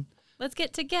person. Let's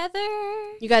get together.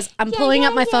 You guys, I'm pulling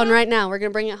up my phone right now. We're going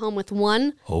to bring it home with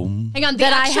one. Home. Hang on, the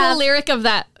That I actual have- lyric of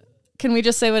that. Can we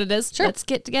just say what it is? Sure. Let's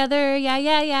get together. Yeah,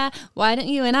 yeah, yeah. Why don't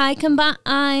you and I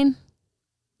combine?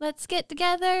 Let's get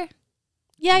together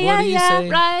Yeah, What yeah, do you yeah. say?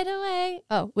 right away.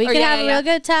 Oh, we Or could yeah, have a yeah. real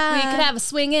good time. We could have a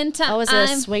swinging time. Oh, is it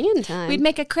a swinging time? We'd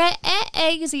make a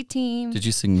crazy team. Did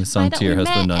you sing this Why song don't to your we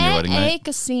husband on your wedding night? make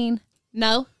a scene?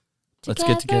 No. Let's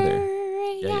get together.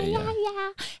 Yeah, yeah. yeah.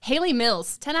 Haley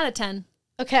Mills, 10 out of 10.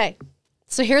 Okay,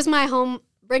 so here's my home,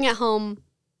 bring it home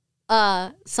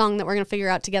song that we're going to figure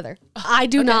out together. I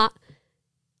do not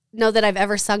know that I've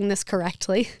ever sung this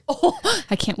correctly, Oh,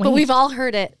 I can't wait. but we've all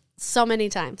heard it so many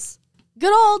times.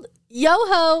 Good old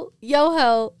yo-ho,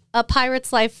 yo-ho, A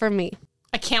Pirate's Life for Me.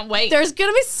 I can't wait. There's going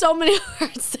to be so many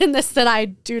words in this that I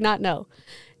do not know.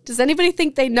 Does anybody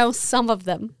think they know some of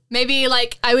them? Maybe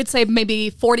I would say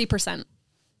maybe 40%.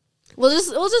 We'll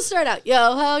just start out.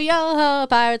 Yo-ho, yo-ho, A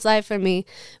Pirate's Life for Me.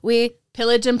 We,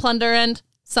 Pillage and plunder and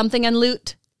something and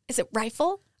loot. is it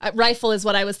rifle? Rifle is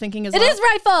what I was thinking as It well. is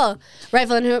rifle.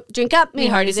 Rifle and hoop, drink up, me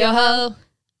hearties, yo-ho.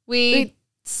 We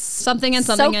something and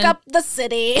something Soak and, up the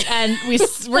city. and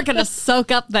we're gonna soak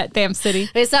up that damn city.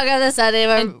 We soak up the city.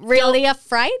 We're And really a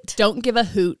fright. Don't give a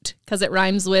hoot because it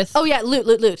rhymes with Oh yeah, loot.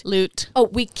 loot. Oh,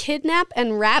 we kidnap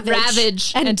and ravage.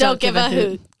 Ravage and don't give a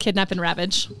hoot. Kidnap and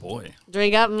ravage. Boy.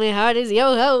 Drink up, me hearties,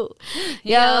 yo-ho.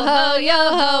 Yo-ho,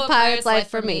 yo-ho, pirate's life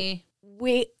for me.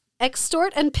 We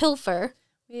extort and pilfer.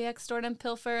 We extort and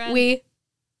pilfer and We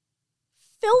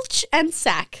filch and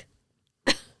sack.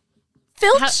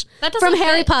 Filch that doesn't from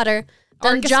Harry fit. Potter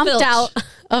then Argus jumped Filch. out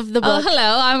of the Oh, book.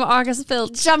 hello, I'm Argus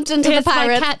Filch. Jumped into Here's the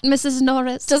pirate. my cat, Mrs.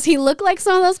 Norris. Does he look like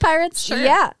some of those pirates? Sure.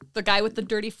 Yeah. The guy with the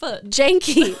dirty foot.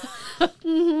 Janky.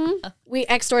 We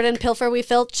extort and pilfer, we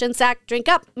filch and sack, drink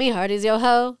up, me hearties,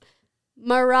 yo-ho.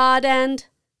 Maraud and...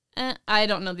 I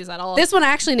don't know these at all. This one I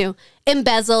actually knew.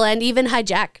 Embezzle and even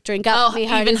hijack, drink up, oh, me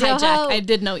even hearties, hijack. yo-ho. I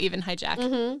did know even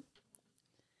hijack.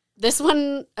 This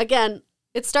one, again,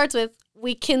 it starts with,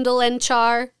 we kindle and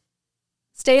char,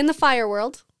 stay in the fire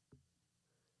world.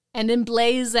 And in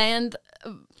blaze and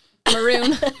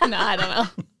maroon. No, I don't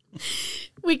know.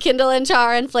 We kindle and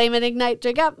char and flame and ignite,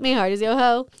 drink up, me hearties,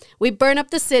 yo-ho. We burn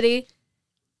up the city.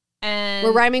 And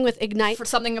We're rhyming with ignite. for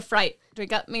something of fright.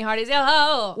 Drink up, me hearties, yo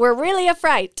ho. We're really a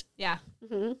fright. Yeah.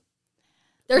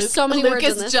 There's so many Luke words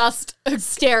is in this. just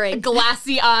Staring.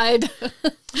 glassy eyed.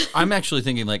 I'm actually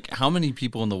thinking, like, how many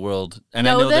people in the world, and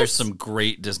I Know know there's this? some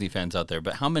great Disney fans out there,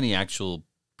 but how many actual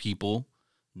people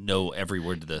know every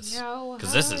word to this?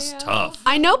 Because this is tough.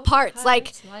 I know parts.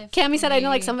 Like life Cammy said, I know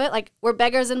like free. some of it. Like we're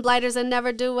beggars and blighters and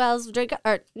never do wells. Drink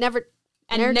or never.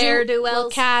 And ne'er-do-well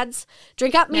cads.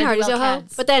 Drink up, me hearties, yo Ne'er-do-well ho.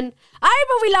 cads. But then,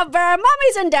 but we love our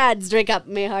mummies and dads. Drink up,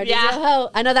 me hearties, Yeah. yo ho.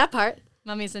 I know that part.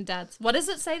 Mummies and dads. What does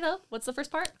it say though? What's the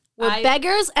first part? We're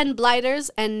beggars and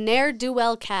blighters and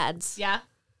ne'er-do-well cads. Yeah.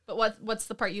 But what's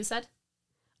the part you said?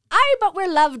 But we're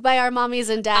loved by our mummies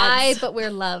and dads. But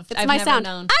we're loved. It's I've my never sound.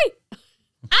 known.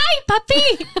 I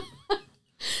puppy.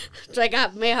 Drink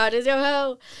up, me hearties, yo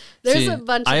ho. There's See, a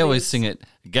bunch. I of always these. sing it.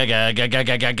 Ga ga ga ga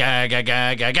ga ga ga ga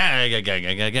ga ga ga ga ga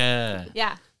ga ga ga.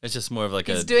 Yeah. It's just more of like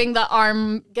He's a. doing the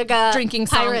arm Gaga, drinking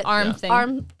song pirate arm thing.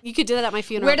 Arm. You could do that at my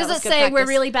funeral. Where does That it was good say we're practice.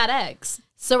 really bad eggs?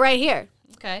 So right here,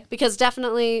 Okay. because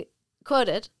definitely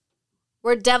quoted.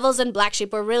 We're devils and black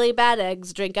sheep. We're really bad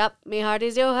eggs. Drink up, me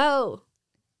hearties, yo ho.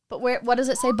 But what does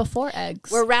it say before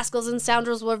eggs? We're rascals and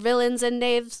scoundrels. We're villains and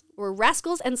knaves. We're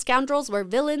rascals and scoundrels. We're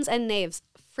villains and knaves.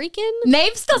 Freaking.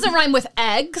 Knaves doesn't rhyme with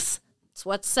eggs. That's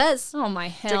what it says. Oh my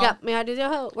hell. Drink up, me hearties, yo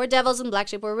ho. We're devils and black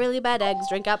sheep. We're really bad eggs.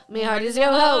 Drink up, me hearties, yo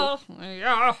ho.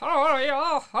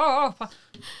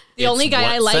 The only It's guy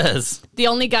what I like, says. the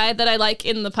only guy that I like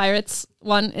in the Pirates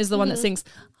one is the one that sings.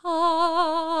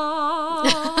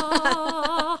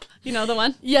 You know the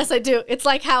one? Yes, I do. It's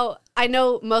like how I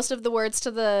know most of the words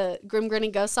to the Grim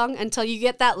Grinning Ghost song until you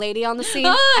get that lady on the scene.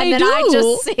 And then I do.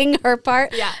 just sing her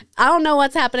part. Yeah. I don't know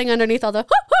what's happening underneath all the.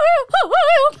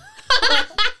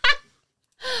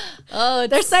 Oh,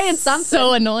 They're saying something.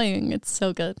 so annoying. It's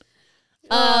so good.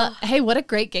 Hey, what a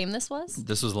great game this was.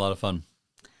 This was a lot of fun.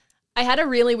 I had a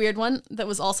really weird one that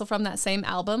was also from that same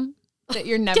album that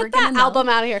you're never Get going that to know. album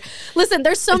out of here. Listen,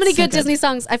 there's so many so good good. Disney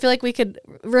songs. I feel like we could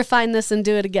refine this and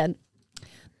do it again.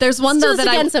 There's one Let's do though this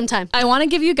that again sometime. I want to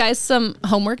give you guys some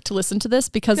homework to listen to this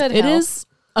because Good it hell. is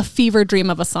a fever dream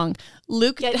of a song.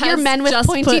 Luke Get has your men with just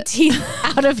pointy put- teeth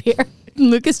out of here.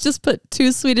 Lucas just put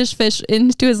 2 Swedish fish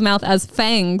into his mouth as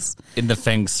fangs. In the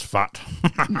fang spot.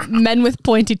 Men with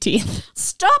pointy teeth.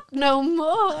 Stop no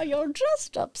more. You'll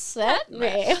just upset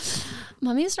me.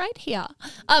 Mommy's right here.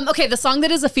 Okay, the song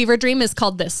that is a fever dream is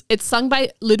called this. It's sung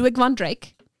by Ludwig von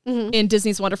Drake in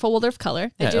Disney's Wonderful World of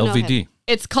Color. Yeah, do know LVD.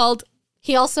 It's called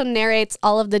He also narrates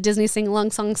all of the Disney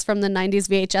sing-along songs from the 90s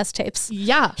VHS tapes.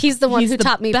 Yeah. He's the one who the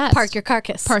taught me best. Park Your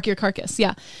Carcass. Park Your Carcass.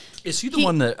 Yeah. Is he the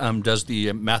one that does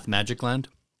the Math Magic Land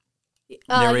Yeah.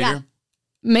 narrator?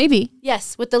 Maybe.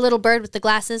 Yes, with the little bird with the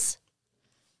glasses.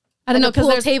 I don't know The because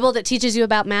pool there's table that teaches you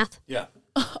about math. Yeah.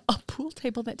 a pool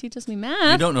table that teaches me You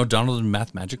math. don't know Donald in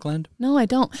Math Magic Land? No, I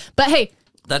don't. But hey,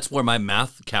 That's where my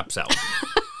math caps out.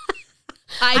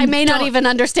 I may not even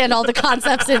understand all the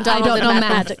concepts in I Donald don't and know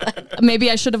Mathematic. math. Maybe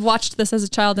I should have watched this as a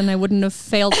child and I wouldn't have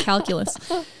failed calculus.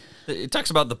 It talks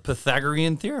about the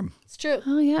Pythagorean theorem. It's true.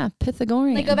 Oh yeah,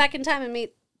 Pythagorean. They go back in time and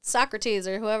meet Socrates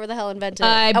or whoever the hell invented it.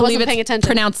 I wasn't believe paying it's attention.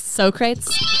 pronounced Socrates.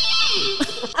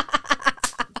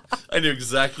 I knew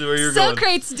exactly where you're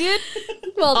Socrates, dude.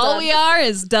 Well All done. we are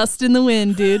is dust in the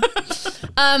wind, dude.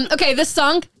 Okay, this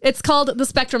song, it's called the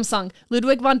Spectrum Song.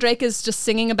 Ludwig von Drake is just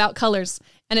singing about colors.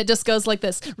 And it just goes like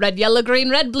this. Red, yellow, green,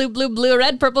 red, blue, blue, blue,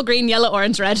 red, purple, green, yellow,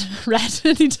 orange, red, red.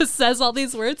 And he just says all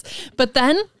these words. But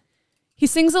then he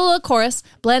sings a little chorus.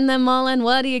 Blend them all and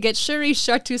what do you get? Cherie,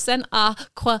 chartreuse, and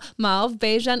aqua, mauve,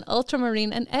 beige, and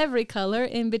ultramarine, and every color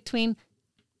in between.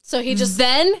 So he just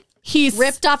Then he's...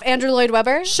 ripped off Andrew Lloyd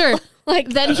Webber? Sure.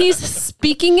 Then he's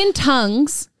speaking in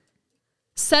tongues,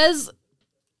 says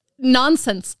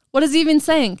nonsense. What is he even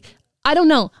saying? I don't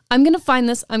know. I'm going to find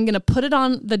this. I'm going to put it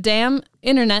on the damn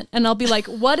internet and I'll be like,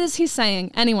 what is he saying?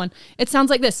 Anyone. It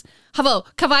sounds like this. Havo,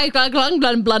 kavai, glun,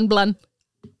 blun, blun, blun.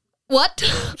 What?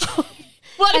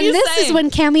 What are And you this saying? is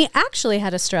when Cammie actually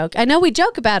had a stroke. I know we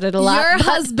joke about it a lot. Your but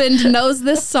husband knows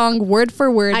this song word for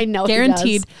word. I know he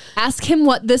guaranteed. does. Ask him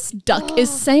what this duck is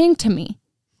saying to me.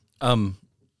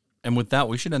 And with that,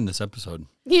 we should end this episode.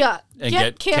 Yeah. And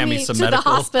get get Cammie Cammie some to medical the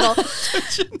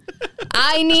hospital.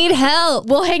 I need help.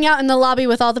 We'll hang out in the lobby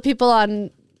with all the people on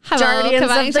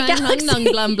Jardiance of the Galaxy.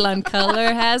 Blun blun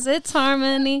color has its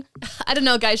harmony. I don't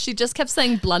know, guys. She just kept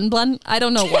saying blun blun. I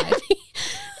don't know why.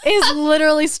 Is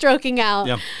literally stroking out.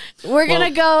 Yeah. We're Well,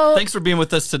 going to go. Thanks for being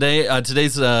with us today.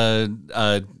 Today's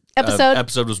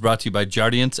episode was brought to you by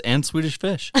Jardiance and Swedish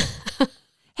Fish.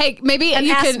 Hey, maybe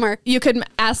you Asthma. could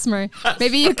Asthma.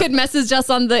 Maybe you could message us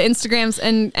on the Instagrams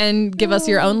and give us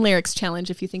your own lyrics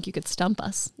challenge if you think you could stump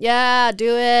us. Yeah,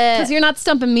 do it. Because you're not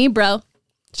stumping me, bro.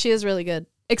 She is really good.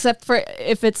 Except for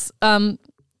if it's the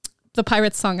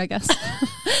Pirates song, I guess.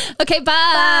 Okay, bye.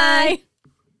 Bye.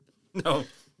 No.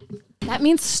 That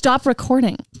means stop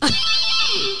recording.